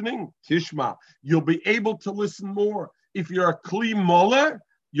listening, tishma, you'll be able to listen more. If you're a kli mola,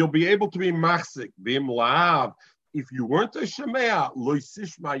 you'll be able to be machzik. Bim lav. If you weren't a shemea, loy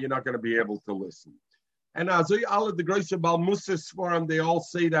sishma, you're not going to be able to listen. And Azoy Allah, the Grace of Bal Musa Svarim, they all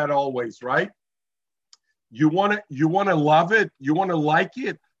say that always, right? You want to love it, you want to like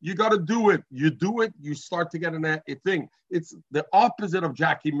it, you got to do it. You do it, you start to get a thing. It's the opposite of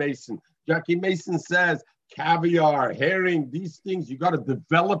Jackie Mason. Jackie Mason says, caviar, herring, these things, you got to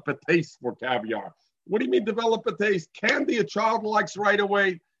develop a taste for caviar. What do you mean develop a taste? Candy a child likes right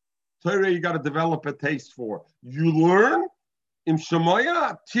away. Torah, you got to develop a taste for. You learn, im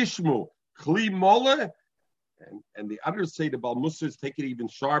shemoya tishmu, kli mola, and the others say the Balmusars take it even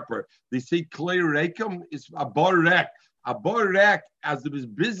sharper. They say klei rekem is a borek. A borek, as it was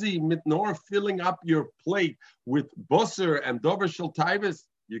busy mit nor filling up your plate with busser and dover shel taivas,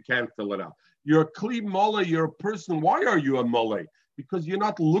 you can't fill it up. You're a kli mola, you're a person. Why are you a mole? Because you're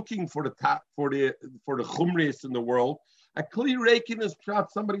not looking for the chumris in the world. A kli rekem is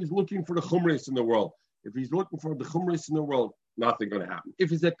somebody who's looking for the chumris in the world. If he's looking for the chumris in the world, nothing going to happen. If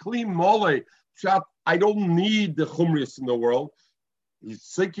he's a kli mole, I don't need the chumris in the world. He's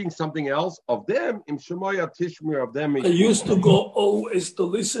seeking something else. Of them, im shemoya tishmir, of them. I used to go always to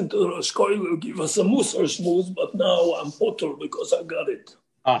listen to Rosh Koil give us a musar shmooze, but now I'm potter because I got it.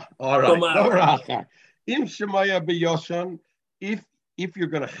 All right. Im shemoya b'yoshan. If you're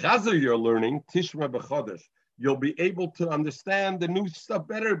going to chazer your learning, tishma b'chodesh, you'll be able to understand the new stuff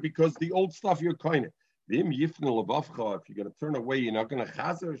better because the old stuff you're kind of. If you're going to turn away, you're not going to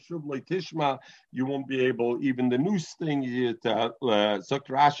chazer shublei tishma. You won't be able, even the new thing, to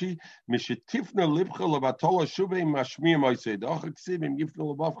Rashi, mishetifna libcha levatola shuvei mashmiyah moisei. Doch ksivim yifna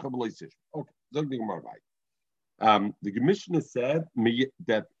levavcha b'leisish. Okay, zog the Gemara right. The Mishnah said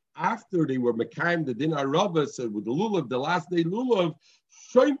that after they were mekayim the din arava, said with the lulav, the last day lulav,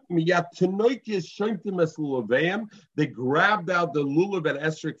 they grabbed out the lulav and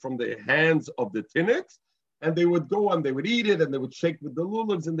esrog from the hands of the tiniks, and they would go on, they would eat it, and they would shake with the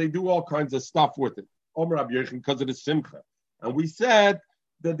lulavs, and they do all kinds of stuff with it. Because of the simcha. And we said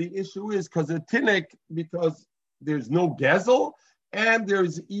that the issue is because of tinik, because there's no gezel, and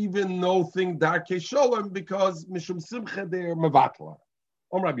there's even no thing darkei sholem, because mishum simcha they're mevatla.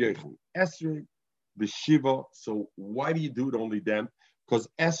 Esrog, the shiva. So why do you do it only then? Because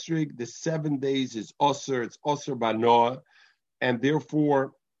esrog, the 7 days is osir, it's osir banoah, and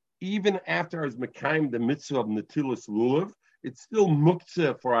therefore, even after I was mekayim the mitzvah of netilas lulav, it's still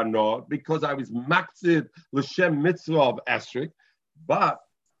muktzah for anoah because I was maktzid l'shem mitzvah of esrog. But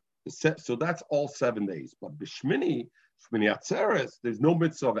so that's all 7 days. But b'shmini atzeres, there's no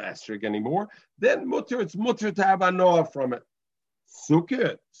mitzvah of esrog anymore. Then mutter, it's mutter to have anoah from it.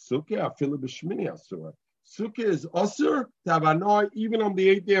 Sukkah, afilu b'shmini asur. Sukkah is asur to have anoah even on the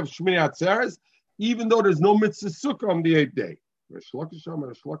 8th day of Shmini Atzeres, even though there's no mitzvah sukkah on the 8th day. Rish Lakish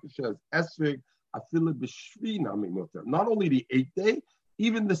says esrog afilu b'shvi nami mutter. Not only the 8th day,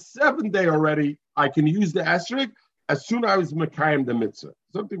 even the 7th day already, I can use the esrog as soon as I was mekayim the mitzvah.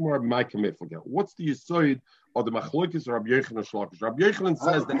 Something more of my commit forget. What's the yisoid of the machlokes of Rabbi Yochanan and Shlokish? Rabbi Yochanan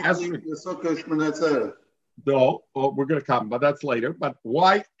says the esrog. No, we're going to come, but that's later. But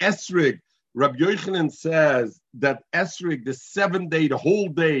why esrog? Rabbi Yochanan says that esrog, the 7th day, the whole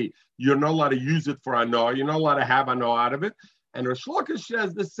day, you're not allowed to use it for anoah. You're not allowed to have anoah out of it. And Rish Lakish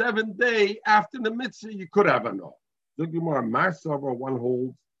says the 7th day after the mitzvah, you could have anoah. The Gemara Marsover one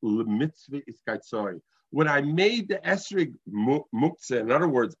holds the mitzvah is kaitzoi. When I made the esrog muktzah, in other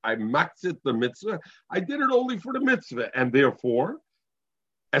words, I maktzit the mitzvah, I did it only for the mitzvah, and therefore,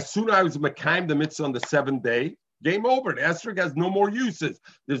 as soon as I was mekayim the mitzvah on the 7th day, Game over. The esrog has no more uses.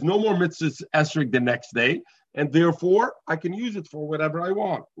 There's no more mitzvahs esrog the next day, and therefore I can use it for whatever I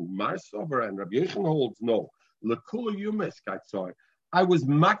want. Umar Sober and Rabbi Yechon holds no. Lekula yumis katzoi. I was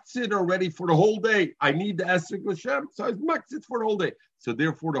makzid already for the whole day. I need the esrog l'shem, so I was makzid for the whole day. So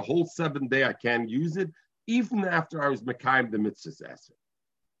therefore, the whole 7th day I can use it, even after I was mekayim the mitzvahs esrog.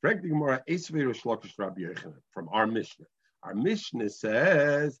 Frank the Gemara Esvei Shlokish Rabbi Yechon from our Mishnah. Our Mishnah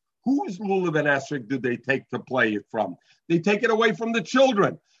says, whose lulav and esrog do they take to play it from? They take it away from the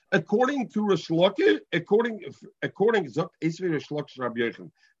children. According to Rish Lakish, according to Esvei Shlokish Rabbi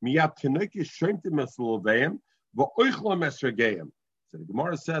Yechon, miyat kenekis shemtim eslulaveim v'oichlom esrogayim. So the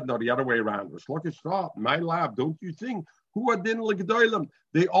Gemara said, no, the other way around. Rish Lakish thought, my lab, don't you think? Who adin l'gedolim?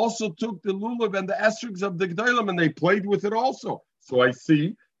 They also took the lulav and the esrogs of the gedolim and they played with it also. So I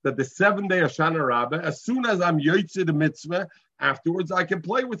see that the 7th day of Shana Rabbah, as soon as I'm yotzei the mitzvah, afterwards I can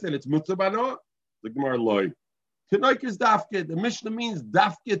play with it. It's mutzah bano. The Gemara loy. Tenoikis dafke. The Mishnah means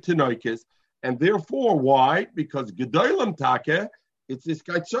dafke tenoikis, and therefore why? Because gedolim take, it's this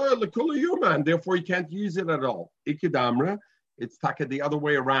kaitzor lekula yuma, and therefore you can't use it at all. Ikidamra, it's take the other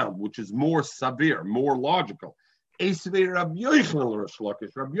way around, which is more severe, more logical. Esvei Rabbi Yochanan Rish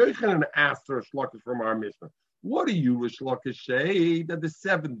Lakish. Rabbi Yochanan asked Rish Lakish from our Mishnah, what do you, Rish Lakish, say that the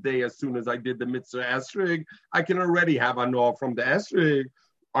 7th day, as soon as I did the mitzvah esrog, I can already have a no from the esrog?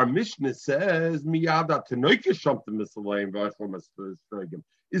 Our Mishnah says, miyada tenoikis shamtim misaleim v'achlam esrogim.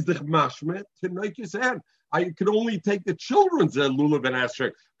 Is the mashme tenoikis en? I could only take the children's lulav and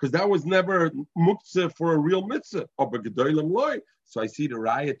esrog because that was never muktzah for a real mitzvah. So I see the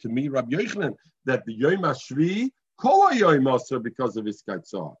raya to me, Rabbi Yochanan, that the yom hashvi kol yom aser because of his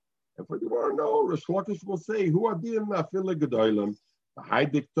kaitzah. And for the world, no, Rish Lakish will say, who are the nafile gedolim? The high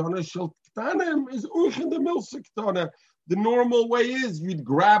diktana shel ktanim is uchen the milsik ktana. The normal way is you'd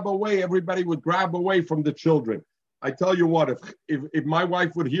grab away, everybody would grab away from the children. I tell you what, if my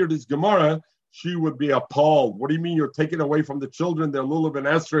wife would hear this Gemara, she would be appalled. What do you mean you're taking away from the children their lulav and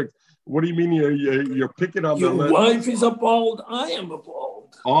esrog? What do you mean you're picking on them? Your wife is appalled. I am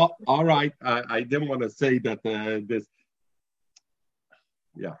appalled. Oh, all right. I didn't want to say that this.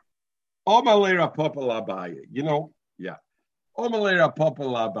 Yeah. Omalera Papa Labaya. You know, yeah. Omalera Papa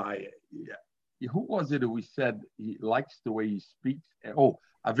Labaya. Yeah. Who was it who we said he likes the way he speaks? Oh,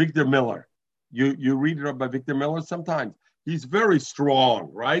 Victor Miller. You read it by Victor Miller sometimes. He's very strong,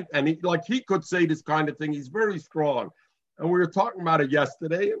 right? And he could say this kind of thing. He's very strong. And we were talking about it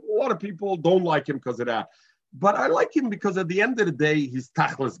yesterday. A lot of people don't like him because of that. But I like him because at the end of the day, he's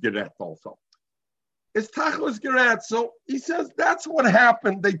tachlis geret also. It's tachlis geret. So he says that's what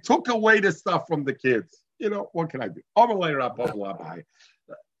happened. They took away the stuff from the kids. You know, what can I do?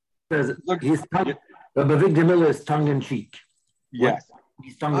 Look, but Victor Miller is tongue-in-cheek. Yes.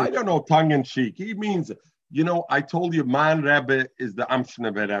 I don't know tongue-in-cheek. He means, you know, I told you Man Rebbe is the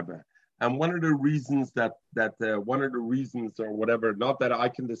Amshnev Rebbe. And one of the reasons or whatever, not that I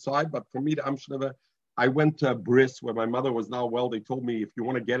can decide, but for me, the Amshnev, I went to a bris where my mother was not well. They told me if you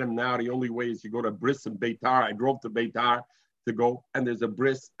want to get him now, the only way is you go to a bris in Beitar. I drove to Beitar to go, and there's a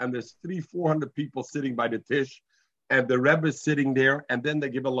bris, and there's 300-400 people sitting by the tish. And the Rebbe is sitting there, and then they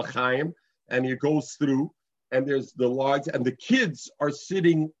give a l'chaim, and he goes through, and there's the lodge, and the kids are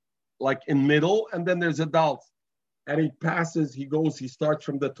sitting like in middle, and then there's adults. And he passes, he starts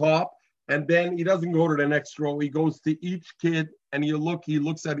from the top, and then he doesn't go to the next row. He goes to each kid, and he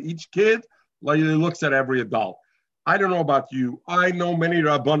looks at each kid like he looks at every adult. I don't know about you. I know many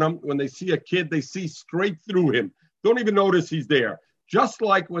Rabbanim, when they see a kid, they see straight through him. Don't even notice he's there. Just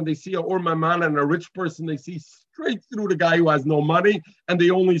like when they see a Urmaman and a rich person, they see straight through the guy who has no money, and they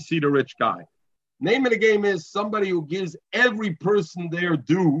only see the rich guy. Name of the game is somebody who gives every person their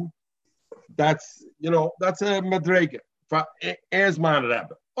due. That's a madrega. As man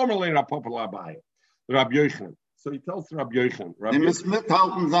Rebbe. Rabbi Yochanan. So he tells Rabbi Yochanan.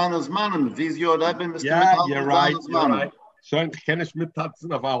 Yeah, you're right. So can ich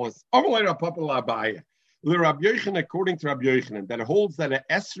mittatzen auf alles. The Rabbi Yochanan, according to Rabbi Yochanan, that holds that an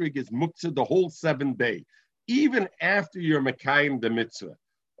esrig is muktzah the whole 7th day, even after you're mekayim the mitzvah.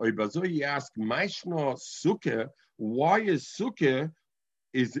 So you ask, Maishno Sukkah, why is Sukkah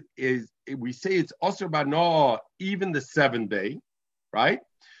is we say it's Osir Bano even the 7th day, right?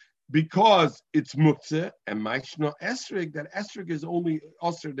 Because it's muktzah, and Maishno Esrig, that Esrig is only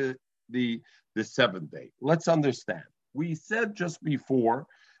Osir the 7th day. Let's understand. We said just before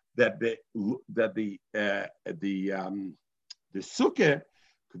that the Sukkah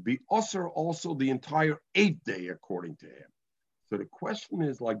could be Osir also the entire 8th day, according to him. So the question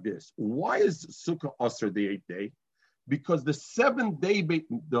is like this: why is Sukkah Osir the 8th day? Because the 7th day,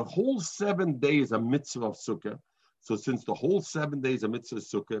 the whole 7th day is a mitzvah of Sukkah, So since the whole 7 days of mitzvah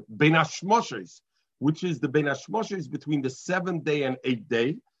sukkah, ben hashmoshes, which is the ben hashmoshes between the 7th day and 8th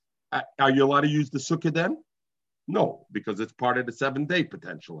day, are you allowed to use the sukkah then? No, because it's part of the 7th day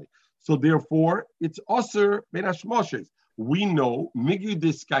potentially. So therefore, it's osir ben hashmoshes. We know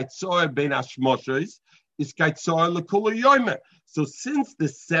migudis kaitzoy ben hashmoshes is kaitzoy lekula yoyme. So since the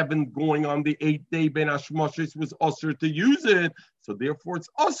 7th going on the 8th day ben hashmoshes was osir to use it, so therefore it's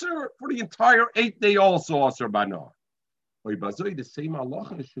osir for the entire 8th day also osir banar. The same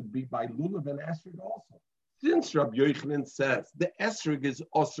halacha should be by lulav and esrog also. Since Rabbi Yochanan says the esrog is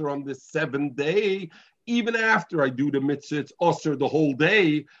osir on the 7th day, even after I do the mitzvah, it's osir the whole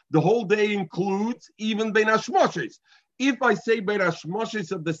day. The whole day includes even ben hashmoshes. If I say ben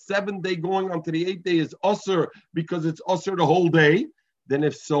hashmoshes of the 7th day going on to the 8th day is osir because it's osir the whole day, then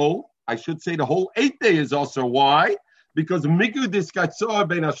if so, I should say the whole 8th day is osir. Why? Because migudis kaitzoah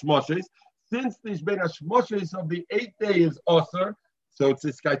ben hashmoshes. Since this ben hashmoshes of the 8th day is osir, so it's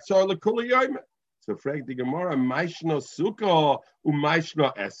this kaitzoah lekula yoyme. So frag the Gemara, maishno sukkah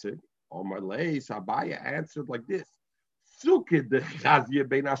umaishno esed. Omar Leis Abaya answered like this: Sukkah the chazia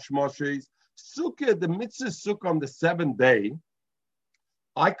ben hashmoshes. Sukkah, the mitzvah sukkah on the 7th day,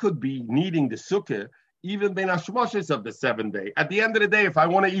 I could be needing the sukkah even ben hashmoshes of the 7th day. At the end of the day, if I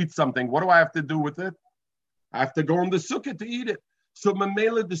want to eat something, what do I have to do with it? I have to go on the sukkah to eat it. So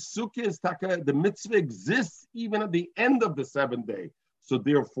mamela, the sukkah is taka, the mitzvah exists even at the end of the 7th day. So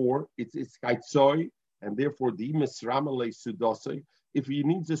therefore, it's kaitzoy, and therefore the misramale sudosei. If he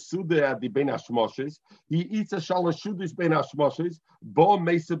needs a suda at the ben hashmoshes, he eats a shalosh shudis ben hashmoshes, bo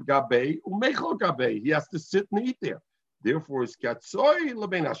mesib gabei umechol gabei. He has to sit and eat there. Therefore, it's katzoi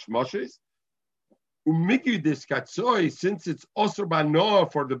leben hashmoshes. Umiki this katzoi, since it's osur banoah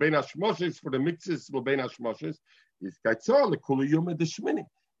for the ben hashmoshes, for the mixes leben hashmoshes, is katzoi lekula yom deshmini.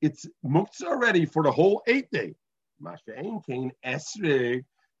 It's muktzah already for the whole 8th day. Masha ein kain esrig.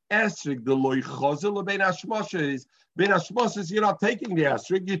 Esrig, the loy chozel ben hashmoshes. Ben hashmoshes, you're not taking the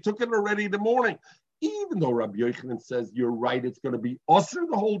esrig. You took it already in the morning. Even though Rabbi Yochanan says you're right, it's going to be osir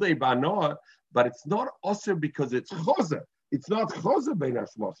the whole day banoah, but it's not osir because it's chozer. It's not chozer ben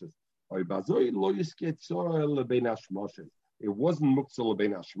hashmoshes. It wasn't muktzah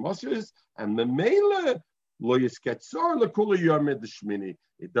ben hashmoshes, and the mele lo yisketzor lekula yomid shmini.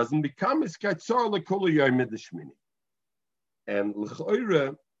 It doesn't become isketzor lekula yomid shmini. And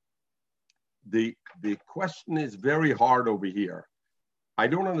l'choira, the question is very hard over here. I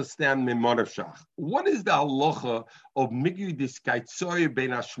don't understand Mimonavshach. What is the halacha of migudis kaitzoy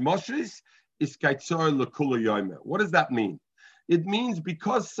ben hashmoshes is kaitzoy lekula yoyme? What does that mean? It means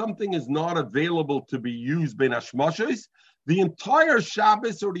because something is not available to be used ben hashmoshes, the entire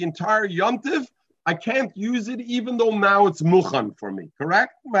Shabbos or the entire Yontiv, I can't use it even though now it's muchan for me.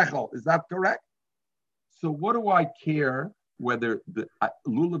 Correct, Mechel? Is that correct? So what do I care whether the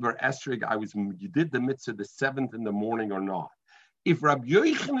lulav or esrog, you did the mitzvah the 7th in the morning or not? If Rabbi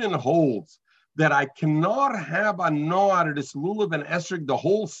Yochanan holds that I cannot have a no out of this lulav and esrog the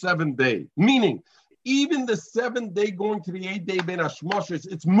whole 7th day, meaning even the 7th day going to the 8th day ben hashmoshes,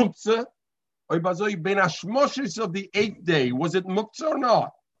 it's muktzah. Ben hashmoshes of the 8th day, was it muktzah or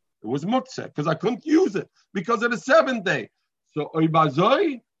not? It was muktzah because I couldn't use it because of the 7th day. So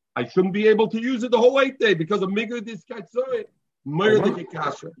I shouldn't be able to use it the whole 8th day because of migudis kaitzoy.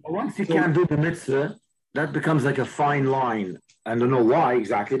 Once you can't do the mitzvah, that becomes like a fine line. I don't know why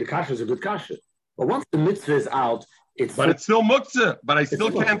exactly. The kasha is a good kasha. But once the mitzvah is out, it's still muktzah, but I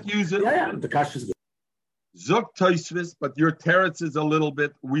still can't use it. Yeah, the kasha is good. Zok Tosfos, but your teretz is a little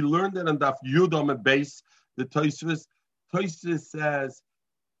bit. We learned it on Daf Yud on the base. The Tosfos says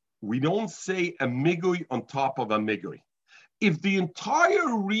we don't say a migui on top of a migui. If the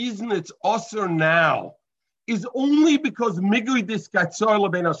entire reason it's osir now is only because migui diskatzor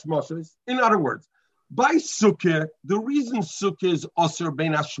lebein hashmoshes, in other words, by sukkah, the reason sukkah is osir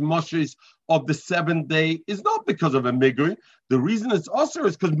bein hashmoshes of the 7th day is not because of a migui. The reason it's osir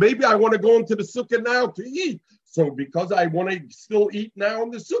is because maybe I want to go into the sukkah now to eat. So because I want to still eat now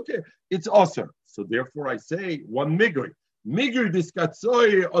in the sukkah, it's osir. So therefore I say one migui. Migui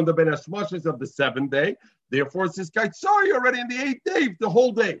diskatzor on the ben hashmoshes of the 7th day. Therefore, it's this kaitzoy already in the 8th day, the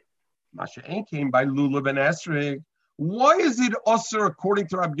whole day. Masha ain't came by lulav and esrog. Why is it osir according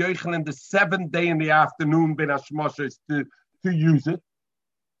to Rabbi Yochanan the 7th day in the afternoon ben hashmoshes to use it?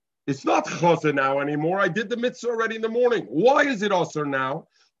 It's not choseh now anymore. I did the mitzvah already in the morning. Why is it osir now?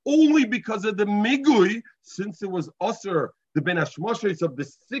 Only because of the migui, since it was osir the ben hashmoshes of the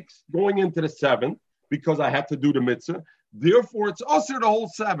 6th going into the 7th, because I had to do the mitzvah. Therefore, it's osir the whole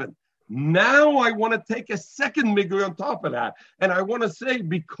 7th. Now I want to take a second migui on top of that. And I want to say,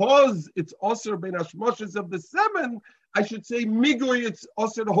 because it's also ben hashmoshes of the 7, I should say migui, it's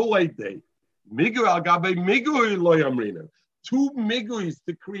also the whole 8 day. Migui al gabe migui lo yamrina. 2 miguis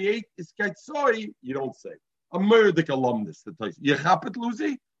to create iskaitzoi, you don't say. A murdic alumnus. You happen,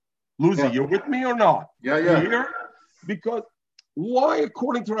 Lucy? Lucy, you with me or not? Yeah. Here? Because why,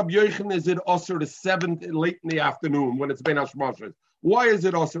 according to Rabbi Yochanan, is it also the 7th late in the afternoon when it's ben hashmoshes? Why is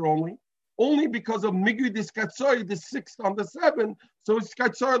it also only? Only because of migui diskatzoi, the 6th on the 7th, so it's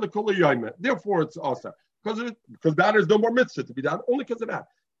skatzoi the kol yoma. Therefore, it's also because that is no more mitzvah to be done. Only because of that.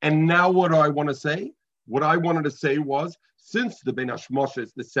 And now, what do I want to say? What I wanted to say was, since the ben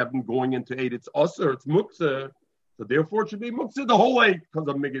hashmoshes, the 7 going into 8, it's also it's muktzah. So therefore, it should be muktzah the whole 8 because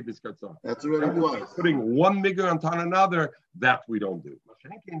of migui diskatzoi. That's what it was. Putting one migui on top of another, that we don't do.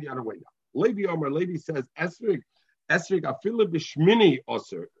 Mashen came the other way. Levi says, Esrig afilu b'shmini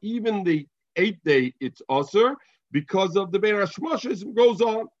osir. Even the 8th day, it's osir because of the ben hashmoshes. It goes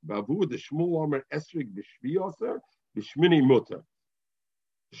on. Bavu the Shmuel Omer Esrig b'shvi osir b'shmini mutter.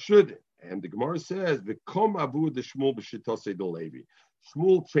 Should, and the Gemara says, v'kom avu the Shmuel b'shitosei de Levi.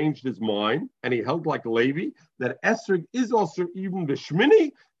 Shmuel changed his mind and he held like Levi that Esrig is also even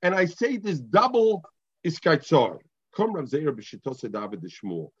b'shmini, and I say this double is kaitzor. Kom Rav Zera b'shitosei David the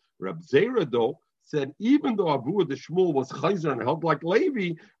Shmuel. Rav Zera though said, even though Avu the Shmuel was chayzer and held like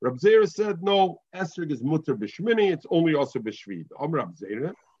Levi, Rab Zera said, no, Esrig is mutter b'shmini, it's only also b'shvid. Rab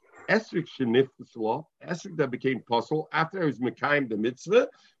Zera, Esrig shenif l'slah, Esrig that became puzzle after he was mekayim the mitzvah,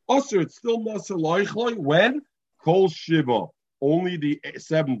 also it's still musser loichloi, when? Kol shiva, only the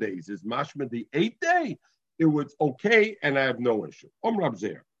 7 days. Is mashma the 8th day? It was okay, and I have no issue. Rab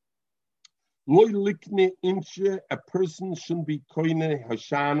Zera. Loy likne inche, a person shouldn't be koine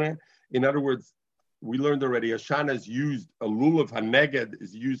hashana. In other words, we learned already, Hashana is used, a lulav haneged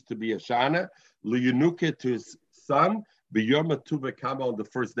is used to be Hashana, liyanuke to his son, b'yom tuva kama on the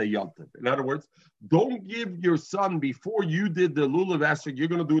first day yontiv. In other words, don't give your son before you did the lulav esrog, you're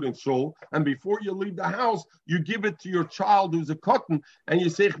going to do it in shul, and before you leave the house, you give it to your child who's a cotton, and you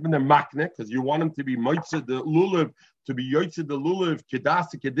say, makne, because you want him to be moitzah the lulav, to be yoitzah the lulav,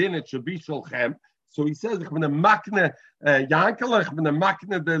 kedasa kedin, it should be sholchem. So he says, ich bin a makne Yankel, ich bin a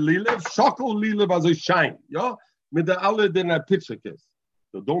makne the lilev, shokol lilev as a shine, yeah, mit der alle den pitchekes.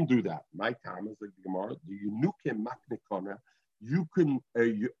 So don't do that. My time is like the Gemara. You can makne kona. You can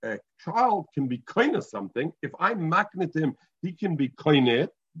a child can be kind of something. If I makne him, he can be kind.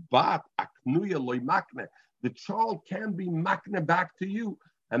 But aknuya loy makne. The child can be makne back to you.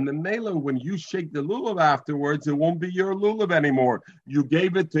 And the mela, when you shake the lulav afterwards, it won't be your lulav anymore. You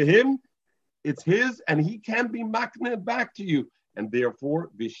gave it to him. It's his, and he can be makne back to you. And therefore,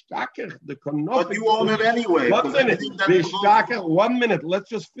 vishtakech, the konofik. But you own it anyway. 1 minute. Vishtakech, 1 minute. Let's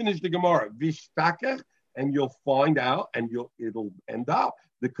just finish the Gemara. Vishtakech, and you'll find out, and it'll end up.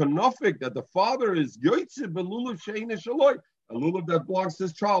 The konofik that the father is yoytze belulav sheina shaloi. A lulav that belongs to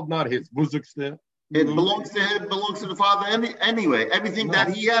his child, not his. Buzukste. It belongs to him, belongs to the father anyway. Everything that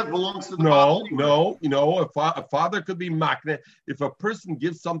he has belongs to the father. No. A father could be makne. If a person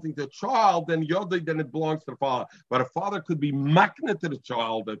gives something to a child, then it belongs to the father. But a father could be makne to the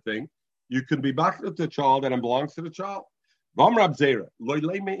child, I think. You could be makne to the child and it belongs to the child. A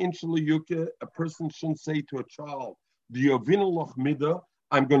person shouldn't say to a child,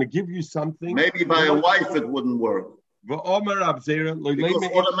 I'm going to give you something. Maybe by a wife it wouldn't work. Because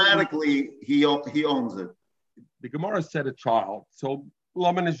automatically he owns it. The Gemara said a child. So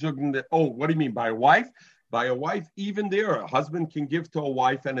what do you mean by a wife? By a wife, even there, a husband can give to a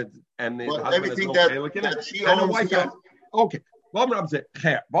wife, and the husband everything that she owns. Okay.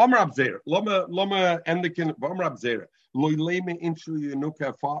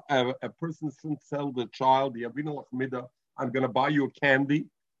 A person shouldn't sell the child. I'm going to buy you a candy.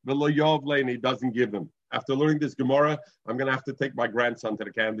 And he doesn't give him. After learning this Gemara, I'm going to have to take my grandson to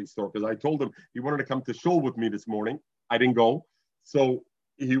the candy store because I told him he wanted to come to shul with me this morning. I didn't go. So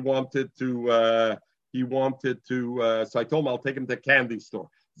he wanted to, so I told him I'll take him to the candy store.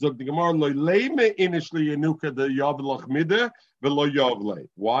 So the Gemara,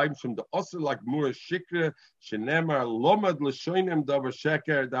 why? From the osir like mura shikra, shenemar, lomad l'shoinem davar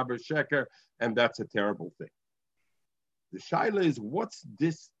sheker, and that's a terrible thing. The shaila is, what's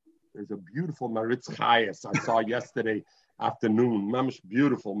this? There's a beautiful Meritz Chayes I saw yesterday afternoon. Mamish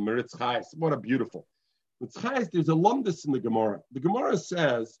beautiful Meritz Chayes. What a beautiful Meritz Chayes. There's a lumdus in the Gemara. The Gemara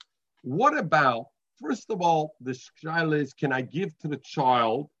says, what about, first of all, the shaila is, can I give to the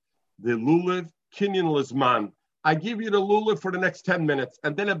child the lulav kinyan lizman? I give you the lulav for the next 10 minutes,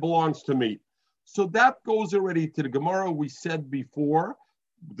 and then it belongs to me. So that goes already to the Gemara we said before,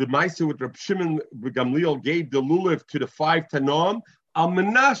 the Maisa with Reb Shimon Gamliel gave the lulav to the 5 Tanoim,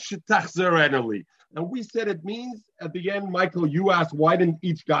 Al-Menash Tachzereneli. And we said it means, at the end, Michael, you asked, why didn't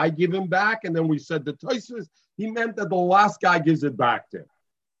each guy give him back? And then we said the Tosfos, he meant that the last guy gives it back to him.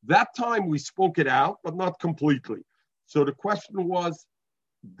 That time we spoke it out, but not completely. So the question was,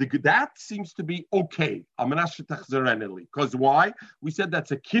 that seems to be okay. Because why? We said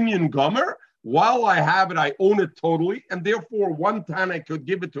that's a Kinyan Gomer. While I have it, I own it totally. And therefore, one Tana could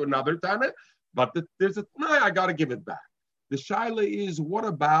give it to another Tana. But there's I got to give it back. The Shaila is, what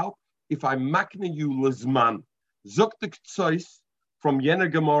about if I makne you Lizman? Zuktik Tzois from Yener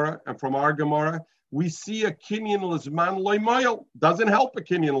Gemara and from our Gemara, we see a Kinyan Lizman Loimayel. Doesn't help a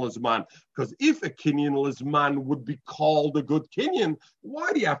Kinyan Lizman. Because if a Kinyan Lizman would be called a good Kinyan,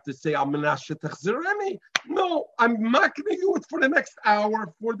 why do you have to say, Al Menashe Techzereni? No, I'm makne you it for the next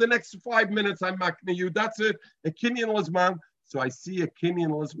hour, for the next 5 minutes, I'm makne you. That's it. A Kinyan Lizman. So I see a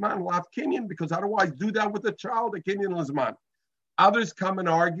Kinyan Lizman, lav Kinyan, because otherwise do that with a child, a Kinyan Lizman. Others come and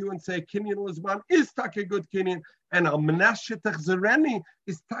argue and say Kinyan Lizman is taki good Kinyan, and Al Menashe Techzereni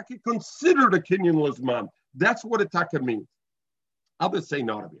is taki considered a Kinyan Lizman. That's what a taka means. Others say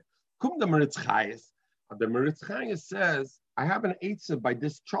not of you. Kum the Meretz Chayes. The Meretz Chayes says, I have an eitzah by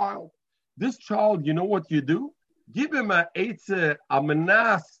this child. This child, you know what you do? Give him an eitzah, a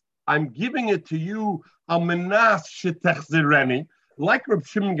menas. I'm giving it to you, a menas shetechzereni, like Reb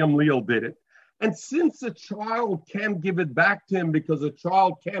Shimon Gamliel did it. And since a child can't give it back to him because a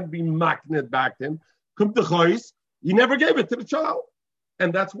child can't be maknet back to him, kum techos, he never gave it to the child.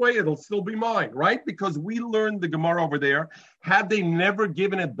 And that's why it'll still be mine, right? Because we learned the Gemara over there. Had they never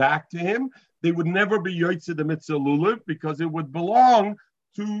given it back to him, they would never be Yotzei the Mitzvah Lulav because it would belong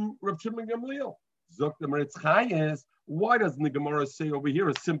to Reb Shimon Gamliel. Zok the Meretz Chayes, why doesn't the Gemara say over here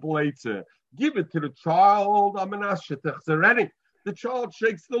a simple eitzah? Give it to the child, the child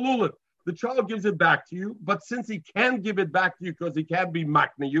shakes the lulav. The child gives it back to you, but since he can't give it back to you because he can't be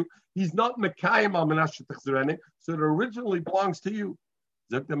makna you, he's not mekayim al menashe techzereni, so it originally belongs to you.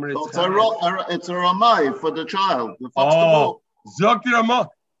 Zok the Meretz Chayes. It's a ramai for the child. Zok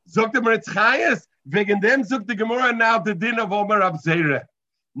the Meretz Chayes, wegen dem zok the Gemara now the din of Omer Abzera.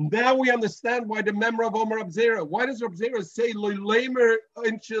 Now we understand why the member of Omer Abzera. Why does Abzera say Loilemer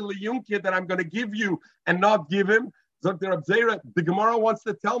inche liyunke that I'm going to give you and not give him? Zok the Abzera. The Gemara wants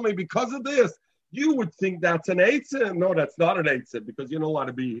to tell me because of this. You would think that's an eitzah. No, that's not an eitzah because you're not allowed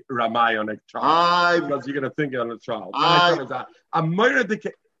to be ramai on a child because you're going to think on a child. I'm murdered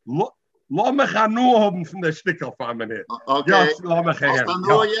the lo mechanu haben from the shtickle farm in it. Okay. Yes, lo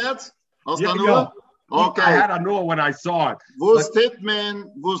mechanu yet? Okay. I had a know when I saw it. Wo steht man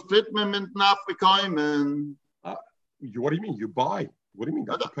mit nachbekommen? What do you mean? You buy? What do you mean?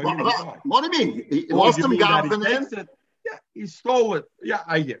 What do you mean? He lost him government. Yeah, he stole it. Yeah,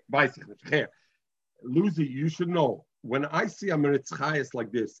 I hear. Lucy, you should know. When I see a Meretz Chayes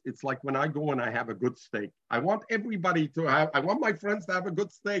like this, it's like when I go and I have a good steak. I want everybody to have. I want my friends to have a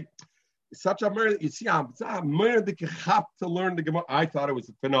good steak. Such a murder, you see, I'm murder to learn the Gemara. I thought it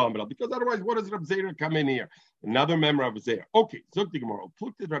was phenomenal because otherwise, what does Reb Zera come in here? Another member of Zera. Okay, Zuk the Gemara.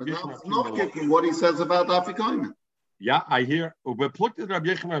 Not kicking what he says about Afikoyman. Yeah, I hear. But plucked it Rabbi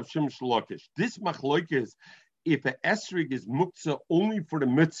Yechim of Shim Shlokish. This machlokes, if an esrig is muktzah only for the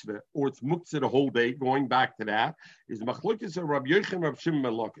mitzvah or it's muktzah the whole day, going back to that, is machlokes of Rabbi Yechim of Shim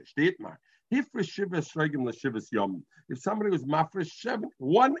Shlokish. Steitmar. If somebody was mafresh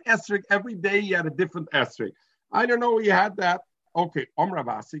one esrig every day, he had a different esrig. I don't know, he had that. Okay,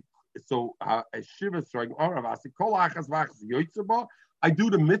 Omravasi. So a shiva striking Omravasi. Kol achas vachas yotzeba. I do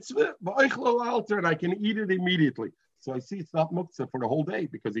the mitzvah, and I can eat it immediately. So I see it's not muktzah for the whole day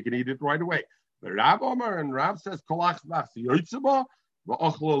because you can eat it right away. But Rav Omer and Rav says kol achas vachas yotzeba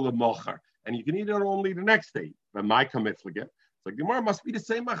va'achlo lemocher, and you can eat it only the next day. But my commitment. So Gemara must be the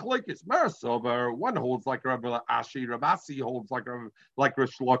same machlokes. Marasover, one holds like Rabbi Ashi, Rabasi holds like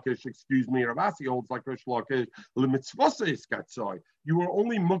Rish Lakish, excuse me, Rabasi holds like Rish Lakish. You are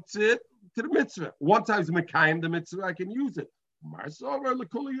only mutzit to the mitzvah. Once I was mekayim the mitzvah, I can use it. Marasover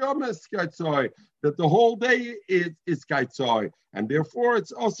that the whole day is kaitzoi, and therefore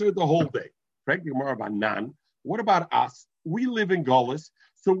it's also the whole day. Frankly, Gemara about nan. What about us? We live in Golis,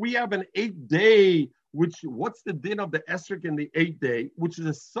 so we have an 8-day. What's the din of the esrog in the 8th day, which is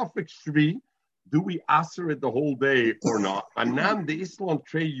a suffix shvi? Do we aser it the whole day or not? Anan the Islam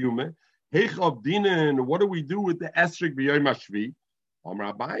trey yume heichav dinin. What do we do with the esrog b'yom hashvi?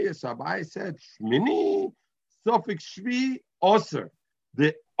 Amar Abaye said shmini suffix shvi aser.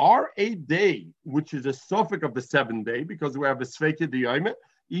 Our 8th day, which is a suffix of the 7th day, because we have a sveika diyayme,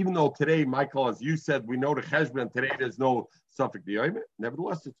 even though today, Michael, as you said, we know the cheshbon, today there's no suffix diyomer.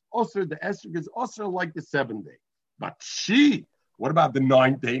 Nevertheless, it's also the esrog is also like the 7th day. But she, what about the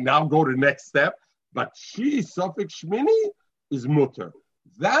 9th day? Now go to the next step. But she, suffix shmini, is mutter.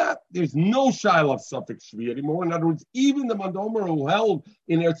 That there's no shaila of suffix shvi anymore. In other words, even the Mandomer who held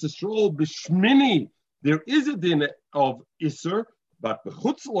in Eretz Yisrael b'shmini, there is a din of Isser, but the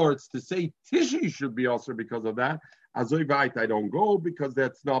Chutzlords to say Tishi should be also because of that. Azoivait, I don't go because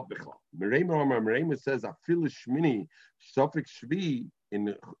that's not Bechal. Merema says Afil Shmini, suffix Shvi in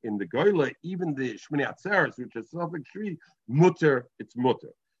the Goyle, even the Shmini Atzeres, which is suffix Shvi, mutter, it's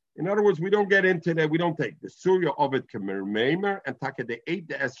mutter. In other words, we don't get into that. We don't take the Surya of it Kamermeimer and Taka they ate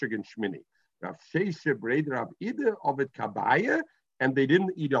the estrogen Shmini. Rav Sheshe Breder Rav Ida of it Kabaya, and they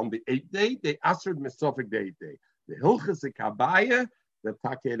didn't eat on the 8th day. They answered Mesophic the 8th day. The Hilchas Kabaya, the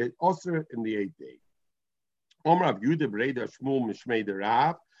Taka ate also in the 8th day. Omer Rav Yudah Breder Shmuel Mishmei the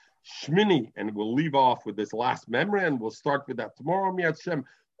Rav Shmini, and we'll leave off with this last memory, and we'll start with that tomorrow. Miyat Shem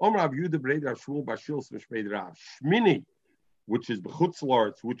Omer Rav Yudah Breder Shmuel Bashil Mishmei the Rav Shmini, which is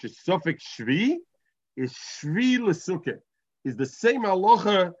b'chutzlarts, which is suffix shvi, is shvi l'sukkah, is the same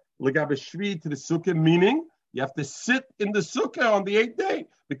halacha l'gabe shvi to the sukkah, meaning you have to sit in the sukkah on the 8th day,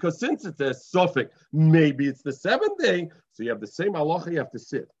 because since it's a suffix, maybe it's the 7th day, so you have the same halacha, you have to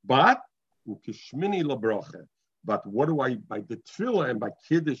sit. But ukishmini labracha. But what do I, by the tefillah and by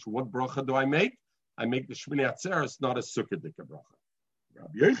kiddush, what bracha do I make? I make the shmini atzeres, not a sukkah dika bracha.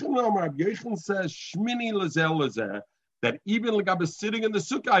 Rabbi Yochanan says shmini lezel lezeh, that even like I'm sitting in the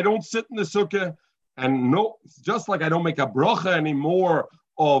sukkah, I don't sit in the sukkah, and no, it's just like I don't make a bracha anymore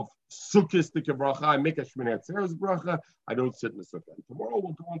of sukkistic bracha. I make a shmini atzeres bracha. I don't sit in the sukkah. And tomorrow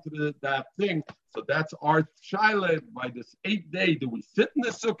we'll go into that thing. So that's our shaila. By this 8th day, do we sit in the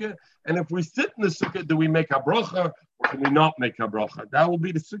sukkah? And if we sit in the sukkah, do we make a bracha or can we not make a bracha? That will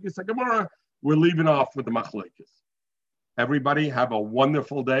be the sukkah sagamara. We're leaving off with the machlekes. Everybody have a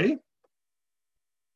wonderful day.